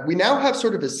 We now have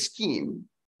sort of a scheme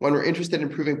when we're interested in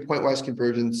proving pointwise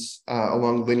convergence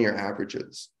along linear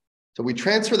averages. So we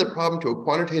transfer the problem to a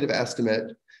quantitative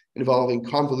estimate involving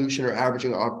convolution or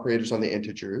averaging operators on the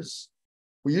integers.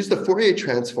 We use the Fourier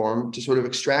transform to sort of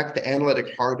extract the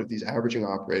analytic heart of these averaging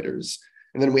operators,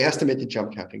 and then we estimate the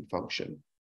jump counting function.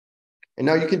 And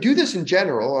now you can do this in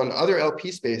general on other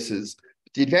LP spaces.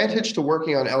 The advantage to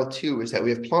working on L2 is that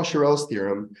we have Plancherel's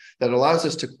theorem that allows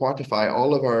us to quantify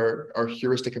all of our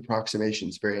heuristic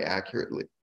approximations very accurately.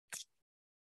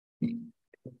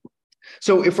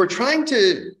 So if we're trying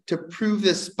to prove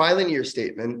this bilinear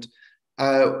statement,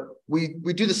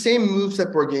 we do the same moves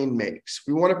that Bourgain makes.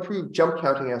 We want to prove jump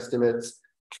counting estimates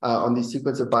on the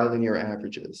sequence of bilinear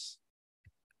averages.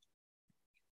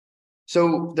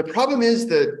 So the problem is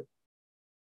that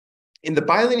in the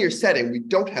bilinear setting, we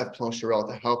don't have Plancherel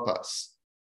to help us.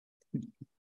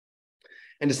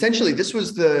 And essentially, this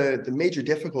was the major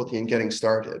difficulty in getting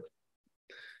started.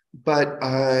 But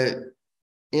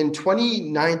in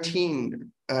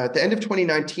 2019, at the end of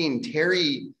 2019,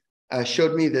 Terry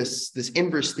showed me this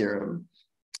inverse theorem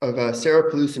of Sarah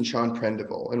Palouse and Sean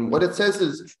Prendeville. And what it says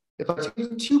is, if I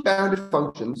take two bounded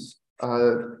functions,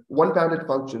 one bounded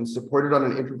function supported on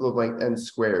an interval of length n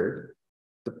squared,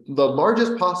 the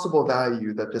largest possible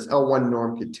value that this L1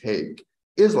 norm could take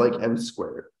is like n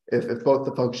squared if both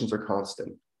the functions are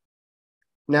constant.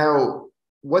 Now,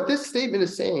 what this statement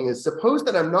is saying is suppose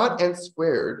that I'm not n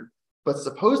squared, but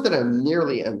suppose that I'm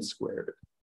nearly n squared.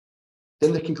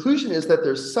 Then the conclusion is that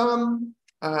there's some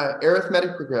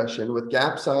arithmetic progression with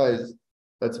gap size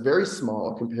that's very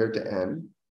small compared to n,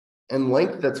 and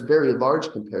length that's very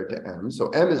large compared to m. So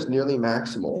m is nearly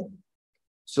maximal.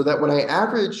 So that when I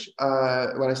average,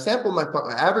 when I sample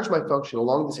average my function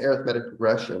along this arithmetic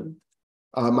progression,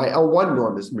 my L1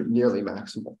 norm is nearly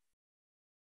maximal.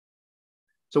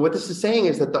 So what this is saying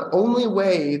is that the only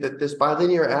way that this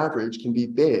bilinear average can be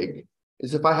big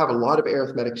is if I have a lot of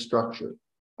arithmetic structure.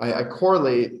 I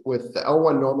correlate with the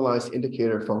L1 normalized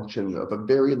indicator function of a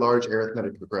very large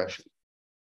arithmetic progression.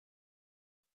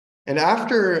 And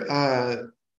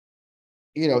after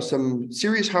some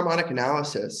serious harmonic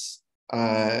analysis,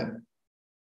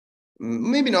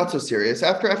 maybe not so serious,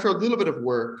 after a little bit of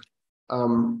work,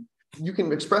 you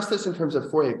can express this in terms of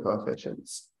Fourier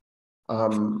coefficients.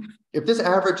 If this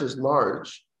average is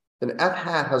large, then f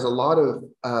hat has a lot of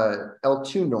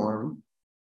L2 norm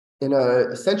in a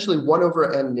essentially 1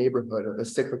 over n neighborhood of a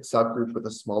cyclic subgroup with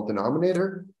a small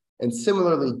denominator, and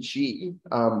similarly G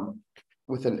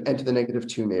with an n to the negative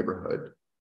 2 neighborhood.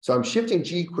 So I'm shifting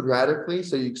G quadratically,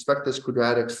 so you expect this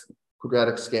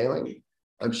quadratic scaling.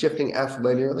 I'm shifting f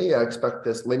linearly, I expect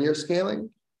this linear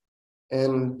scaling.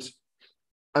 And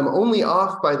I'm only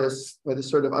off by this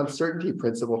sort of uncertainty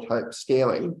principle type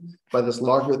scaling by this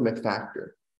logarithmic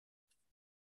factor.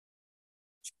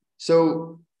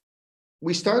 So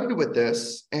we started with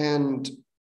this and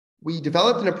we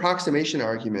developed an approximation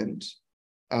argument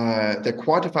that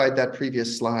quantified that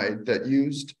previous slide that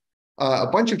used a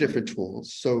bunch of different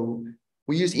tools. So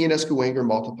we used Ionescu-Wenger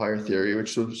multiplier theory,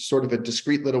 which was sort of a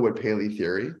discrete Littlewood-Paley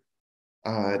theory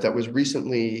that was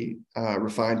recently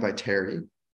refined by Terry.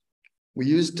 We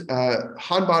used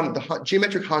the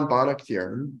geometric Hahn-Banach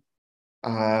theorem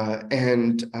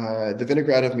and the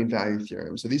Vinogradov mean value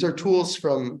theorem. So these are tools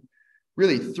from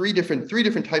really three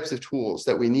different types of tools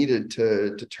that we needed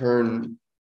to turn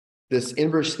this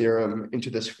inverse theorem into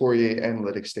this Fourier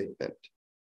analytic statement.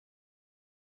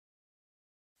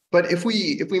 But if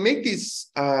we make these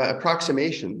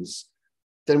approximations,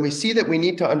 then we see that we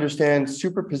need to understand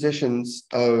superpositions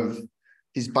of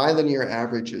these bilinear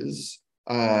averages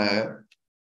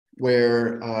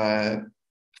where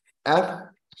f,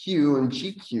 q, and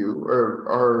gq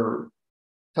are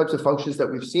types of functions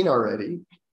that we've seen already,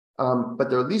 but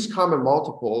their least common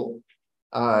multiple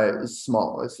is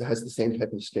small. It has the same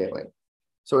type of scaling.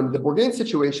 So in the Bourgain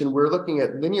situation, we're looking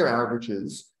at linear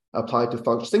averages applied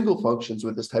to single functions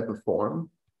with this type of form.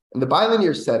 In the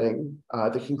bilinear setting,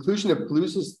 the conclusion of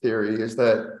Pelouse's theory is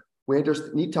that we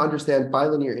need to understand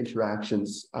bilinear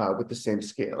interactions with the same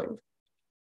scaling.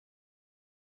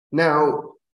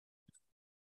 Now,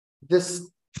 this,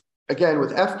 again,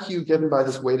 with FQ given by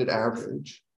this weighted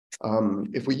average,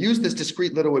 if we use this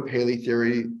discrete Littlewood-Paley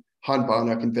theory,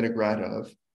 Hahn-Banach and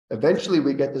Vinogradov, eventually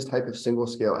we get this type of single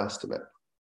scale estimate.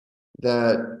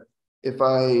 That if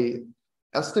I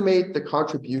estimate the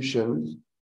contribution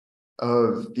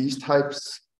of these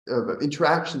types of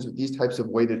interactions with these types of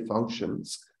weighted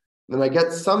functions, then I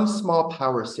get some small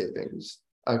power savings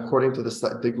according to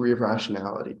the degree of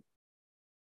rationality.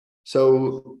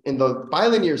 So in the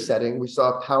bilinear setting, we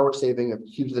saw a power saving of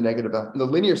q to the negative. In the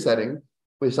linear setting,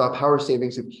 we saw power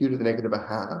savings of q to the negative a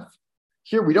half.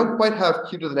 Here, we don't quite have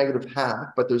q to the negative half,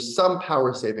 but there's some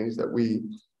power savings that we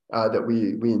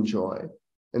enjoy.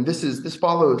 And this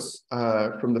follows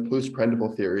from the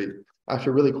Pelouse-Prendiville theory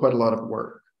after really quite a lot of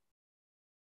work.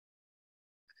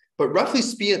 But roughly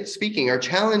speaking, our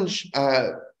challenge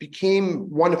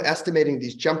became one of estimating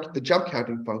the jump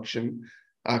counting function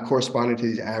corresponding to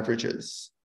these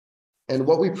averages. And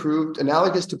what we proved,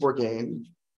 analogous to Bourgain,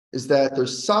 is that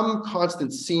there's some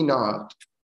constant C naught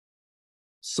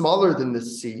smaller than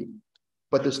this C,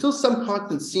 but there's still some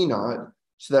constant C naught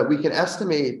so that we can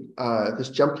estimate this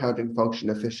jump counting function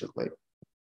efficiently.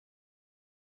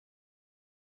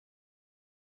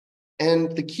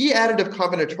 And the key additive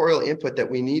combinatorial input that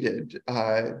we needed,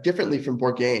 differently from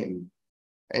Bourgain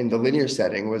in the linear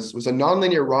setting, was a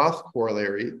nonlinear Roth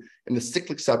corollary in the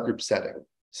cyclic subgroup setting.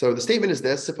 So the statement is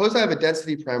this: suppose I have a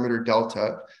density parameter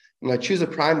delta, and I choose a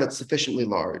prime that's sufficiently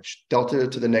large, delta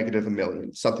to the negative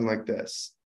 1,000,000, something like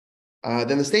this.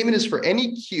 Then the statement is for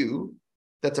any q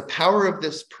that's a power of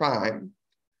this prime,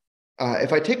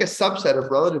 if I take a subset of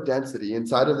relative density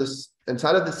inside of the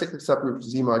cyclic subgroup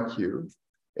Z mod q,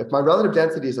 if my relative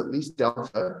density is at least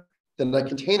delta, then I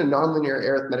contain a nonlinear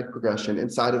arithmetic progression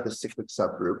inside of the cyclic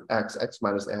subgroup x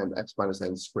minus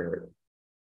n squared.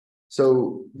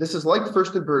 So this is like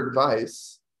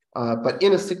Furstenberg-Weiss, but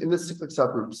in this cyclic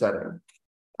subgroup setting.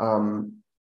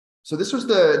 So this was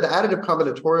the additive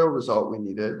combinatorial result we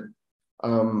needed.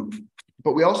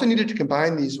 But we also needed to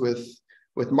combine these with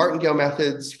martingale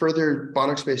methods, further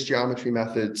Banach space geometry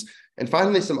methods, and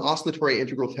finally some oscillatory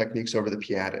integral techniques over the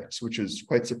p-adics, which was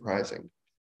quite surprising.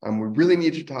 We really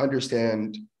needed to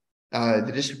understand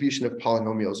the distribution of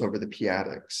polynomials over the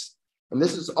p-adics. And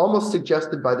this is almost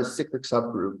suggested by the cyclic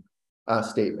subgroup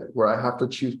statement, where I have to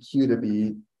choose Q to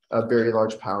be a very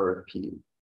large power of P.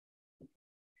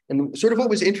 And sort of what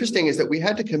was interesting is that we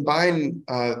had to combine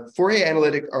Fourier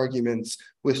analytic arguments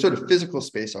with sort of physical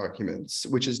space arguments,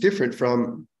 which is different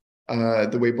from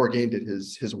the way Bourgain did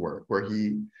his work, where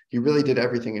he really did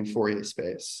everything in Fourier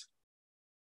space.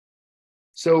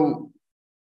 So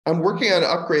I'm working on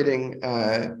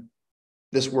upgrading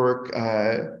this work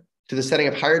to the setting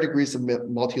of higher degrees of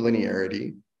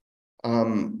multilinearity.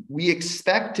 We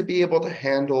expect to be able to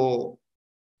handle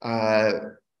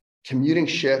commuting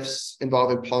shifts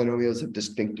involving polynomials of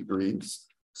distinct degrees.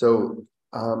 So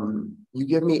you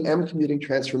give me M commuting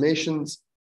transformations,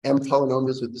 M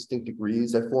polynomials with distinct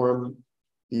degrees that form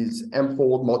these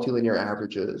M-fold multilinear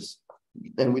averages.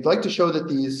 And we'd like to show that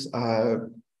these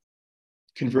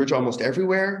converge almost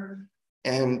everywhere.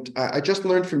 And I just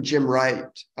learned from Jim Wright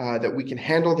that we can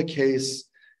handle the case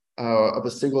of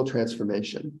a single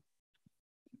transformation.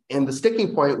 And the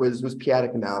sticking point was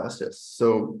p-adic analysis.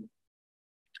 So,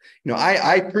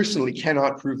 I personally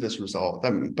cannot prove this result,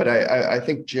 but I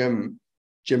think Jim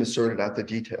has sorted out the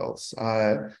details.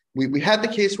 We had the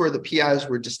case where the PIs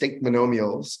were distinct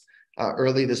monomials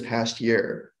early this past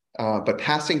year, but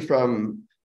passing from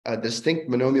a distinct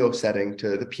monomial setting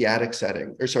to the p-adic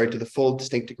setting, to the full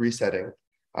distinct degree setting,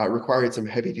 required some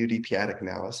heavy-duty p-adic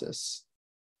analysis.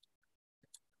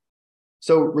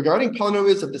 So regarding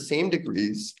polynomials of the same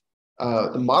degrees,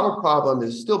 the model problem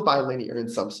is still bilinear in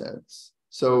some sense.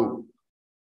 So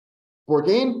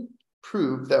Bourgain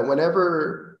proved that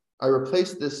whenever I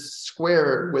replace this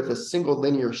square with a single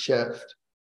linear shift,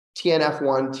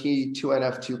 TNF1,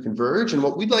 T2NF2 converge. And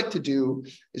what we'd like to do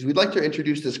is we'd like to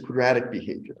introduce this quadratic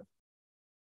behavior.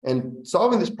 And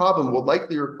solving this problem will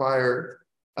likely require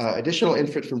additional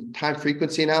input from time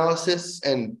frequency analysis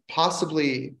and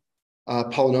possibly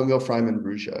polynomial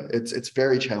Freiman-Ruja. It's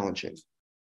very challenging.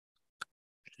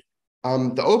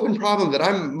 The open problem that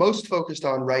I'm most focused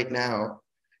on right now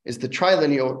is the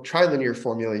trilinear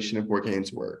formulation of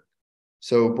Bourgain's work.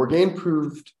 So Bourgain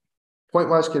proved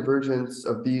pointwise convergence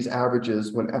of these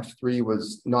averages when F3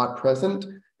 was not present,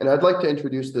 and I'd like to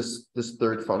introduce this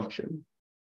third function.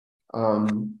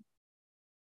 And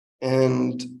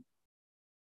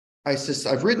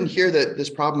I've written here that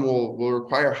this problem will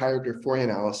require higher Fourier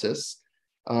analysis.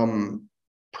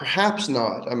 Perhaps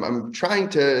not. I'm trying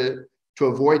to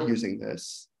avoid using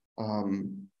this,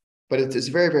 but it's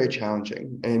very, very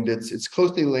challenging, and it's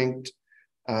closely linked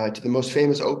to the most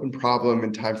famous open problem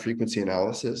in time frequency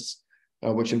analysis,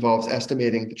 which involves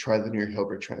estimating the trilinear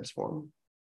Hilbert transform.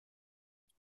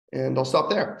 And I'll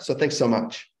stop there. So thanks so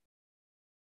much.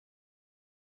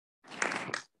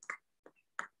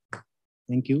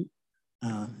 Thank you.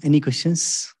 Any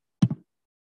questions?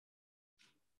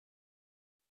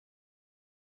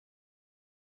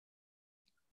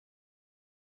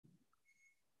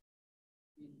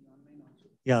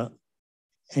 Yeah.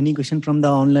 Any question from the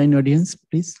online audience,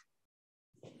 please?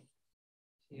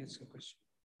 Yes, a question.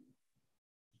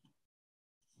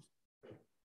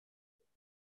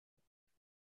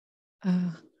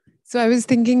 So I was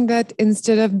thinking that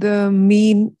instead of the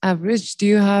mean average, do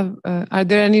you have, are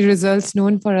there any results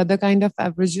known for other kind of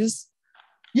averages?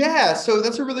 Yeah, so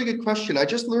that's a really good question. I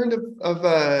just learned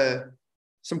of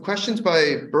some questions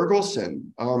by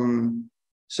Bergelsen.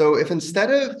 So if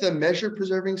instead of the measure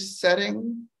preserving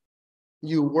setting,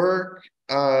 you work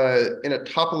in a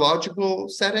topological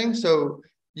setting, so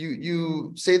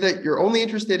you say that you're only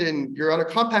interested you're on a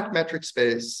compact metric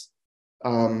space,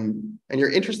 and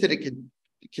you're interested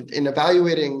in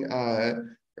evaluating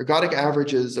ergodic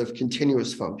averages of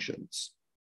continuous functions.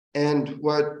 And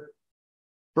what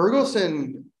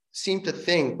Bergelsen seemed to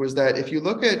think was that if you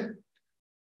look at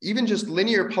even just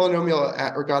linear polynomial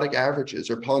ergodic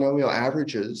averages or polynomial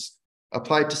averages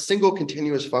applied to single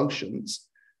continuous functions,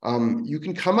 you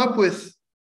can come up with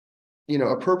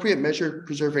appropriate measure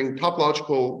preserving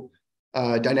topological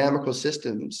dynamical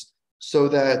systems so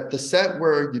that the set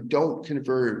where you don't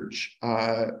converge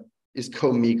is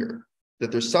co-meager,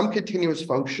 that there's some continuous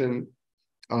function,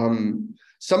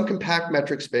 some compact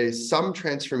metric space, some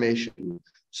transformation,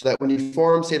 so that when you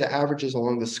form, say, the averages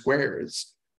along the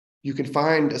squares, you can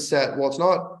find a set,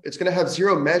 well, it's going to have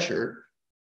zero measure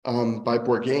by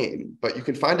Bourgain, but you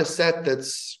can find a set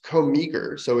that's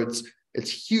co-meager, so it's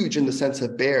huge in the sense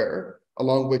of bare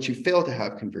along which you fail to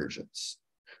have convergence.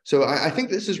 So I think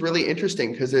this is really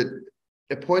interesting because it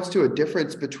points to a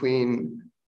difference between,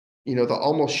 the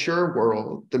almost sure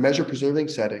world, the measure preserving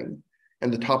setting,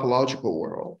 and the topological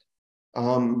world.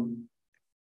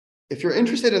 If you're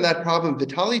interested in that problem,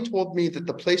 Vitaly told me that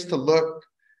the place to look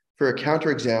for a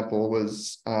counterexample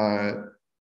was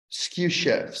skew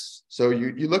shifts. So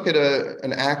you look at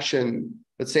an action,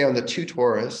 let's say on the 2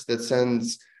 torus, that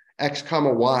sends x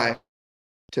comma y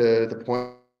to the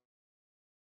point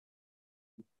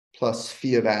plus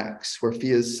phi of x, where phi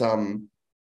is some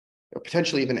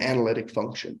potentially even analytic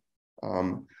function.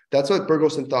 That's what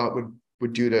Bergelsen thought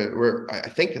would do to, or I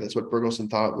think that's what Bergelsen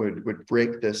thought would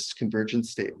break this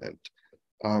convergence statement.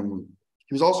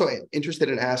 He was also interested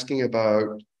in asking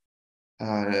about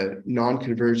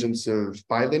non-convergence of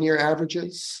bilinear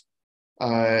averages,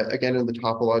 again in the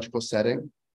topological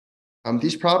setting.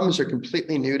 These problems are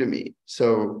completely new to me,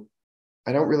 so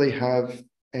I don't really have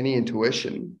any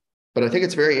intuition, but I think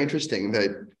it's very interesting that,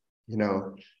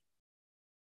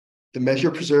 the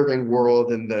measure preserving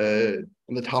world and the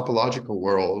topological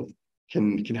world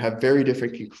can have very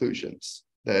different conclusions.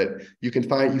 That you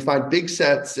find big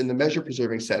sets in the measure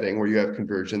preserving setting where you have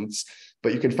convergence,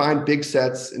 but you can find big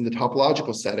sets in the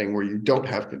topological setting where you don't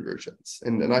have convergence.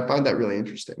 And I find that really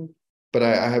interesting, but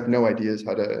I have no ideas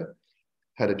how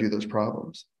to do those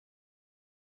problems.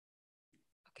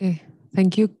 Okay,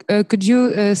 thank you. Could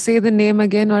you say the name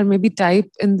again, or maybe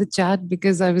type in the chat,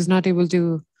 because I was not able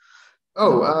to.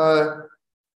 Oh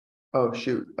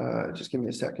shoot, just give me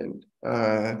a second.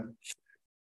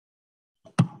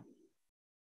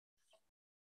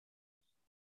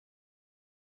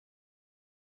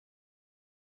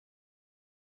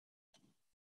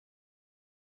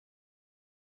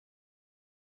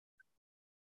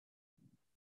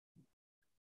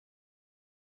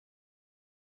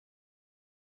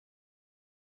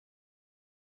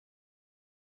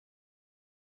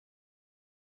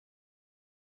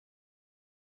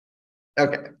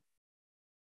 Okay.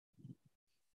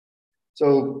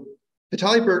 So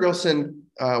Vitaly Bergelsen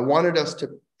wanted us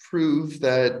to prove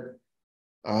that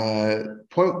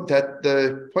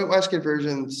the pointwise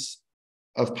convergence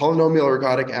of polynomial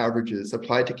ergodic averages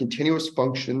applied to continuous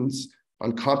functions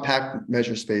on compact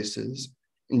measure spaces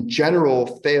in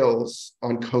general fails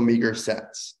on comeagre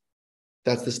sets.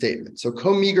 That's the statement. So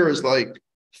comeagre is like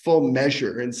full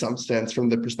measure in some sense from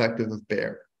the perspective of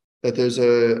Baer, that there's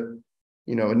a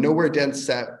nowhere dense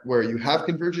set where you have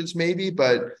convergence maybe,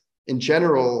 but in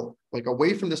general, like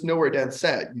away from this nowhere dense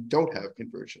set, you don't have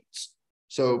convergence.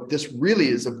 So this really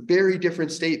is a very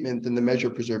different statement than the measure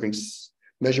preserving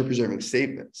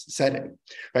statements setting,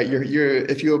 right?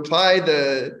 If you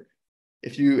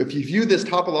view this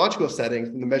topological setting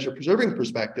from the measure preserving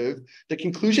perspective, the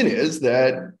conclusion is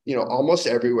that almost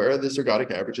everywhere this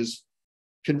ergodic averages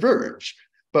converge.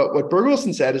 But what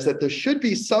Bergelsen said is that there should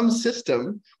be some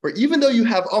system where even though you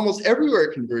have almost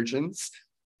everywhere convergence,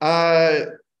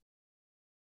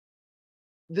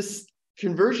 this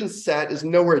convergence set is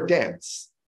nowhere dense.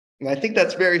 And I think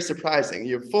that's very surprising.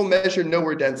 You have full measure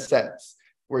nowhere dense sets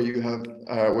where you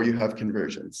have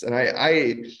convergence. And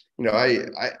I'm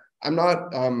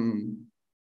not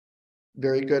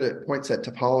very good at point set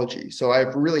topology, so I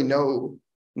have really no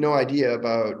idea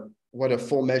about what a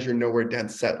full measure nowhere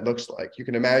dense set looks like. You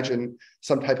can imagine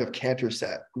some type of Cantor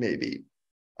set maybe,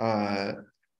 and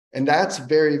that's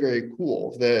very, very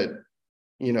cool. That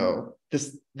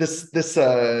this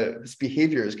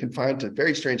behavior is confined to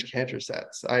very strange Cantor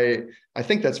sets. I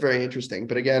think that's very interesting.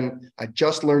 But again, I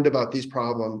just learned about these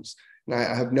problems, and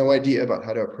I have no idea about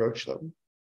how to approach them.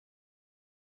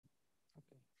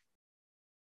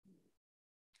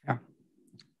 Yeah.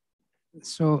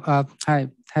 So hi,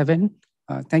 Heaven.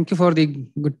 Thank you for the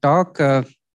good talk.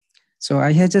 So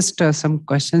I had just some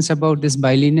questions about this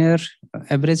bilinear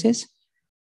averages.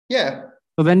 Yeah.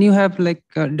 So when you have like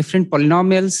different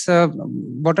polynomials,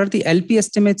 what are the LP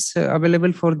estimates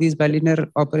available for these bilinear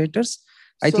operators?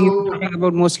 I think you're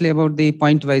talking mostly about the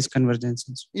pointwise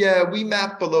convergences. Yeah, we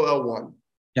map below L1.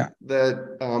 Yeah. That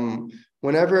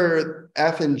whenever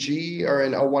F and G are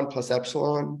in L1 plus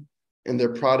epsilon, and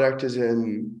their product is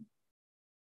in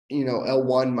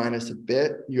L1 minus a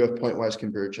bit, you have pointwise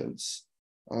convergence.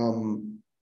 I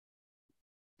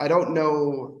don't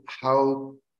know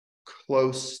how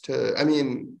close to,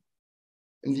 in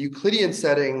the Euclidean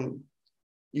setting,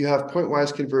 you have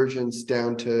pointwise convergence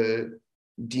down to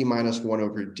d minus 1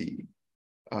 over d,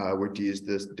 where d is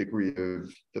this degree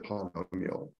of the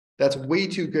polynomial. That's way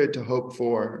too good to hope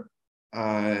for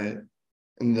in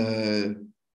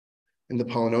the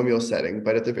polynomial setting,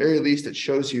 but at the very least, it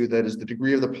shows you that as the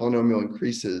degree of the polynomial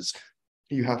increases,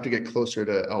 you have to get closer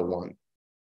to L1.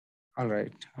 All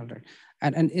right. All right.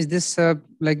 And is this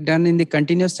like done in the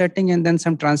continuous setting and then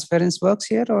some transference works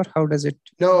here, or how does it?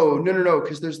 No,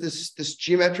 because there's this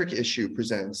geometric issue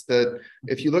presents that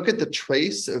if you look at the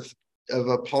trace of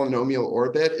a polynomial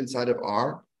orbit inside of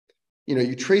R,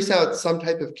 you trace out some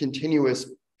type of continuous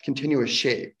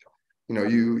shape.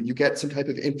 You get some type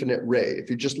of infinite ray if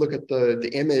you just look at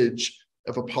the image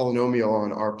of a polynomial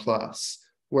on R plus.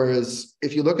 Whereas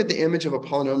if you look at the image of a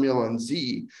polynomial on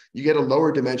Z, you get a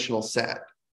lower dimensional set.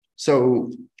 So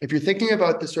if you're thinking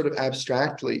about this sort of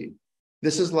abstractly,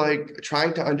 this is like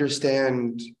trying to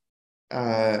understand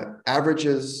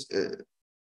averages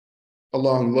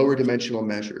along lower dimensional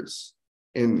measures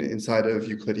inside of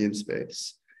Euclidean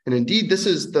space. And indeed, this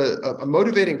is a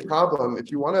motivating problem if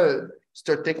you want to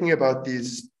start thinking about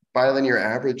these bilinear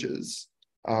averages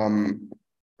or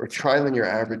trilinear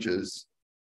averages.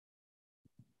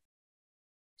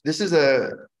 I'm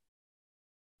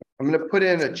going to put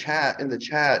in the chat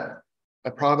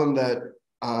a problem that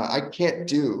I can't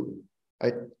do.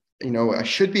 I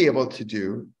should be able to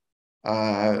do,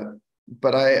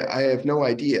 but I have no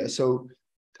idea. So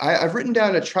I've written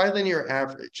down a trilinear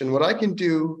average, and what I can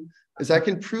do is I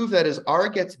can prove that as R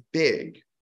gets big,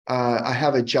 I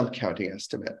have a jump counting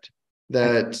estimate.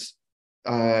 That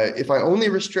if I only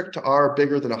restrict to R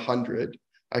bigger than 100,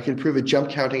 I can prove a jump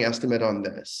counting estimate on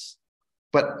this.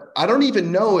 But I don't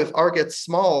even know if R gets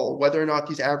small, whether or not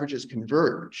these averages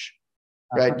converge,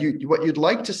 right? What you'd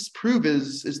like to prove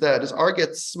is that as R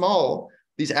gets small,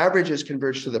 these averages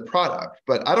converge to the product,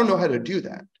 but I don't know how to do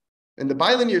that. In the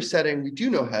bilinear setting, we do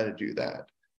know how to do that,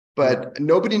 but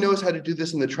nobody knows how to do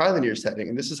this in the trilinear setting,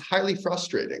 and this is highly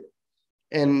frustrating.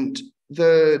 And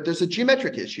there's a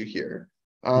geometric issue here.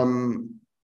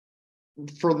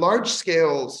 For large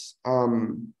scales,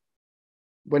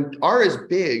 when R is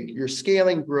big, your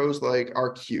scaling grows like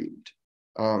R cubed.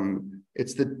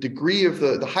 It's the degree of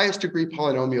the highest degree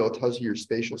polynomial tells you your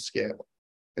spatial scale.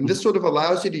 And this sort of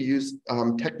allows you to use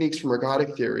techniques from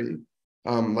ergodic theory,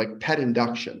 like pet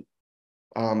induction.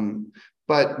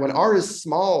 But when R is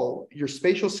small, your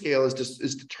spatial scale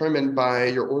is determined by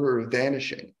your order of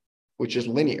vanishing, which is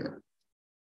linear.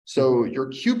 So your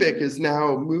cubic is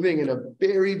now moving in a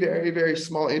very, very, very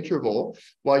small interval,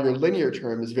 while your linear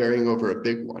term is varying over a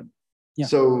big one. Yeah.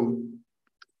 So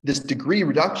this degree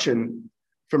reduction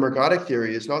from ergodic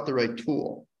theory is not the right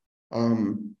tool.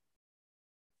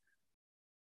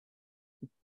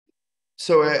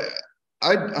 So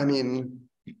I mean,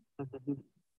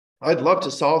 I'd love to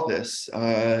solve this.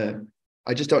 I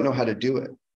just don't know how to do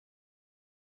it.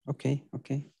 Okay.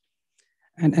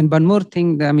 And one more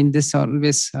thing, I mean, this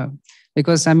always,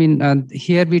 because I mean,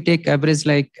 here we take average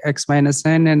like x minus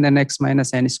n and then x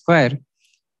minus n square.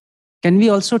 Can we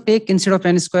also take, instead of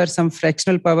n square, some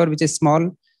fractional power which is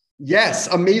small? Yes,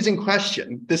 amazing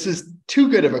question. This is too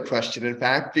good of a question, in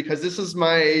fact, because this is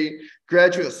my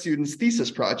graduate student's thesis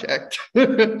project.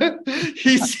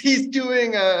 he's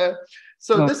doing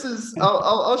this is,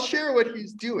 I'll share what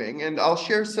he's doing, and I'll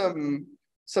share some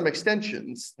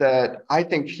extensions that I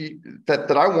think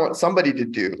that I want somebody to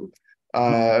do.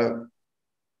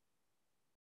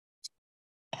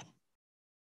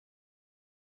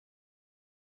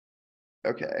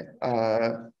 Okay.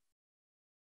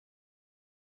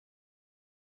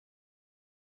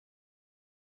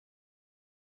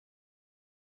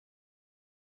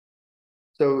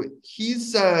 So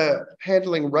he's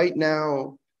handling right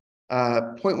now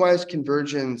pointwise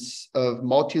convergence of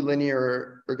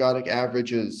multilinear ergodic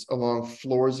averages along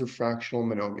floors of fractional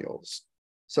monomials.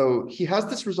 So he has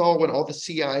this result when all the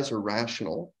CIs are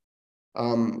rational.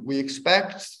 We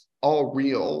expect all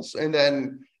reals, and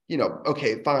then,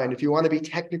 okay, fine. If you want to be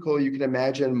technical, you can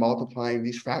imagine multiplying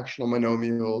these fractional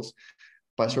monomials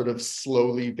by sort of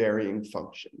slowly varying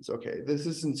functions. Okay, this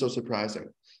isn't so surprising.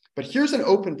 But here's an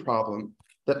open problem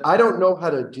that I don't know how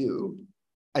to do.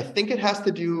 I think it has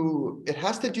to do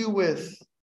with,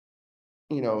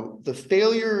 the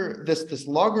failure, this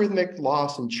logarithmic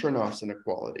loss in Chernoff's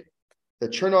inequality. The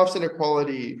Chernoff's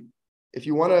inequality, if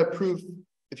you want to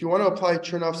apply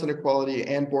Chernoff's inequality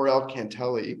and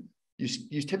Borel-Cantelli,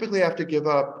 you typically have to give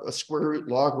up a square root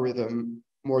logarithm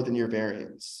more than your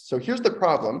variance. So here's the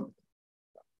problem.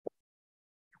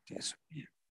 Yes. Yeah.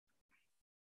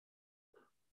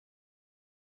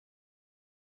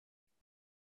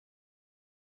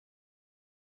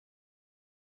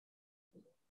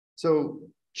 So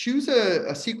choose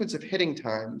a sequence of hitting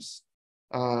times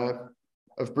of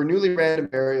Bernoulli random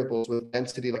variables with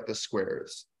density like the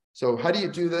squares. So how do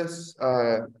you do this?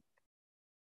 I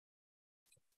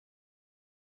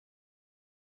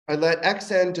let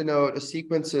xn denote a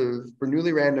sequence of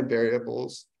Bernoulli random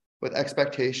variables with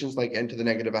expectations like n to the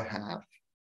negative a half,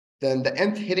 then the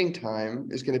nth hitting time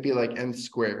is going to be like n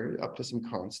squared up to some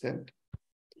constant.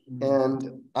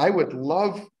 And I would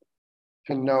love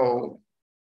to know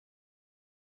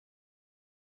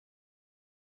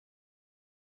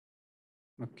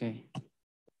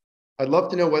I'd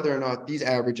love to know whether or not these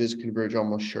averages converge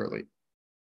almost surely.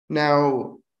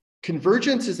 Now,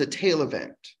 convergence is a tail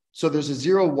event. So there's a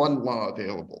 0-1 law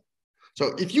available.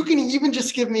 So if you can even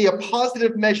just give me a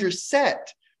positive measure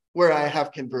set where I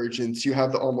have convergence, you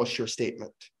have the almost sure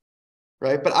statement,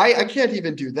 right? But I can't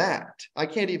even do that. I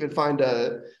can't even find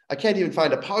a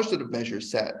positive measure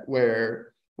set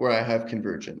where I have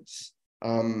convergence.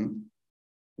 But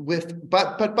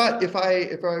if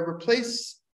I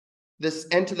replace this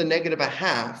n to the negative a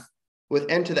half with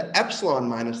n to the epsilon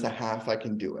minus a half, I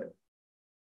can do it.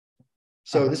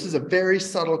 So this is a very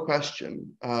subtle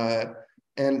question.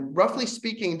 And roughly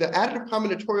speaking, the additive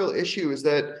combinatorial issue is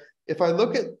that if I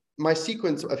look at my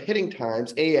sequence of hitting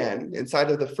times, an, inside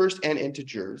of the first n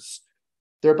integers,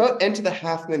 they're about n to the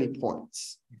half many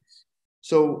points.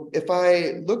 So if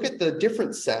I look at the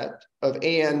different set of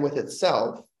an with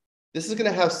itself, this is going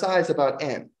to have size about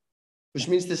n, which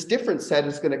means this different set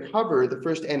is going to cover the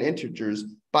first n integers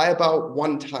by about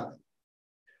 1 time.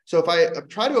 So if I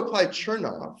try to apply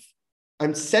Chernoff,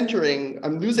 I'm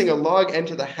losing a log n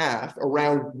to the half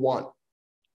around 1.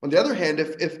 On the other hand,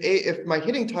 if my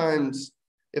hitting times,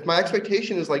 if my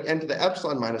expectation is like n to the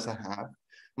epsilon minus a half,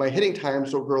 my hitting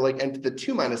times will grow like n to the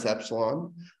 2 minus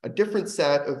epsilon, a different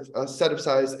set of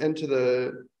size n to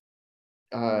the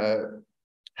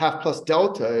half plus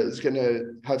delta is going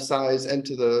to have size n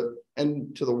to the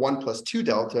 1 plus 2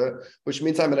 delta, which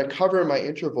means I'm going to cover my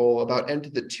interval about n to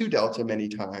the 2 delta many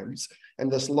times. And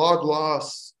this log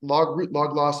root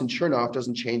log loss in Chernoff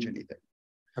doesn't change anything.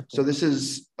 Okay. So this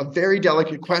is a very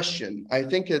delicate question. I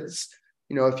think it's,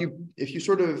 if you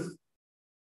sort of,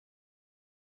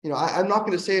 I'm not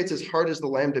going to say it's as hard as the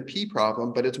lambda p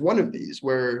problem, but it's one of these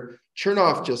where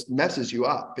Chernoff just messes you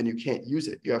up and you can't use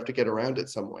it. You have to get around it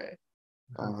some way.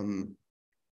 I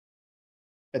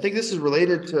think this is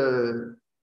related to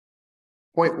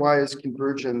pointwise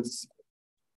convergence.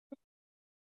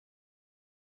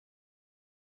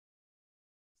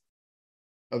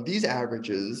 Of these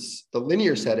averages, the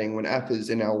linear setting when f is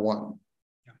in L1.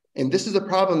 And this is a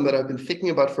problem that I've been thinking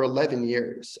about for 11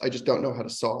 years. I just don't know how to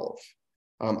solve.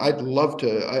 I'd love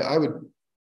to,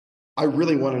 I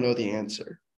really want to know the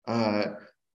answer.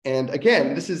 And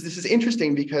again, this is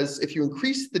interesting because if you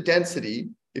increase the density,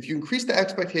 if you increase the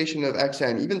expectation of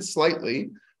xn even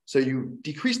slightly, so you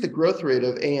decrease the growth rate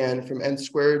of an from n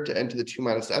squared to n to the 2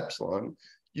 minus epsilon,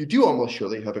 you do almost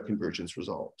surely have a convergence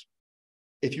result.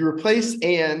 If you replace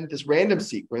an, this random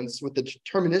sequence, with the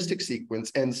deterministic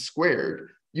sequence n squared,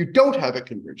 you don't have a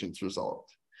convergence result.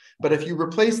 But if you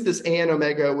replace this an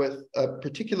omega with a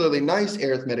particularly nice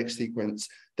arithmetic sequence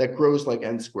that grows like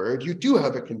n squared, you do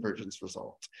have a convergence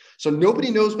result. So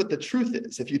nobody knows what the truth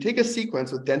is. If you take a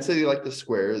sequence with density like the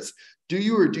squares, do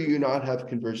you or do you not have a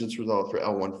convergence result for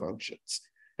L1 functions?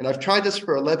 And I've tried this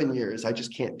for 11 years. I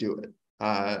just can't do it.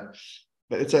 But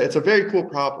it's a very cool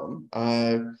problem.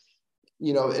 And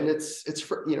it's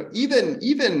for, even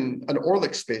an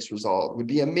Orlik space result would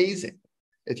be amazing.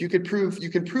 If you can prove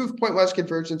pointwise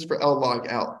convergence for L log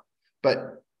L,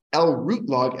 but L root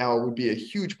log L would be a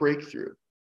huge breakthrough.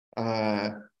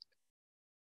 Yeah,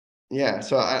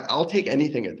 so I'll take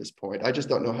anything at this point. I just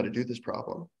don't know how to do this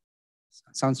problem.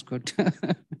 Sounds good.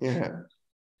 Yeah.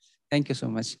 Thank you so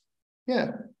much.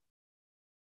 Yeah.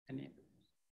 Any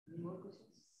more questions?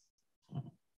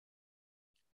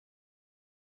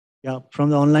 Yeah, from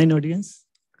the online audience,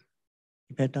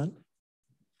 if at all.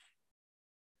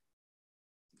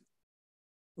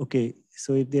 Okay,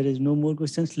 so if there is no more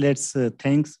questions, let's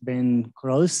thanks Ben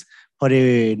Krause for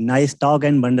a nice talk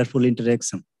and wonderful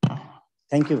interaction.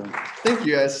 Thank you. Thank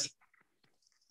you, guys.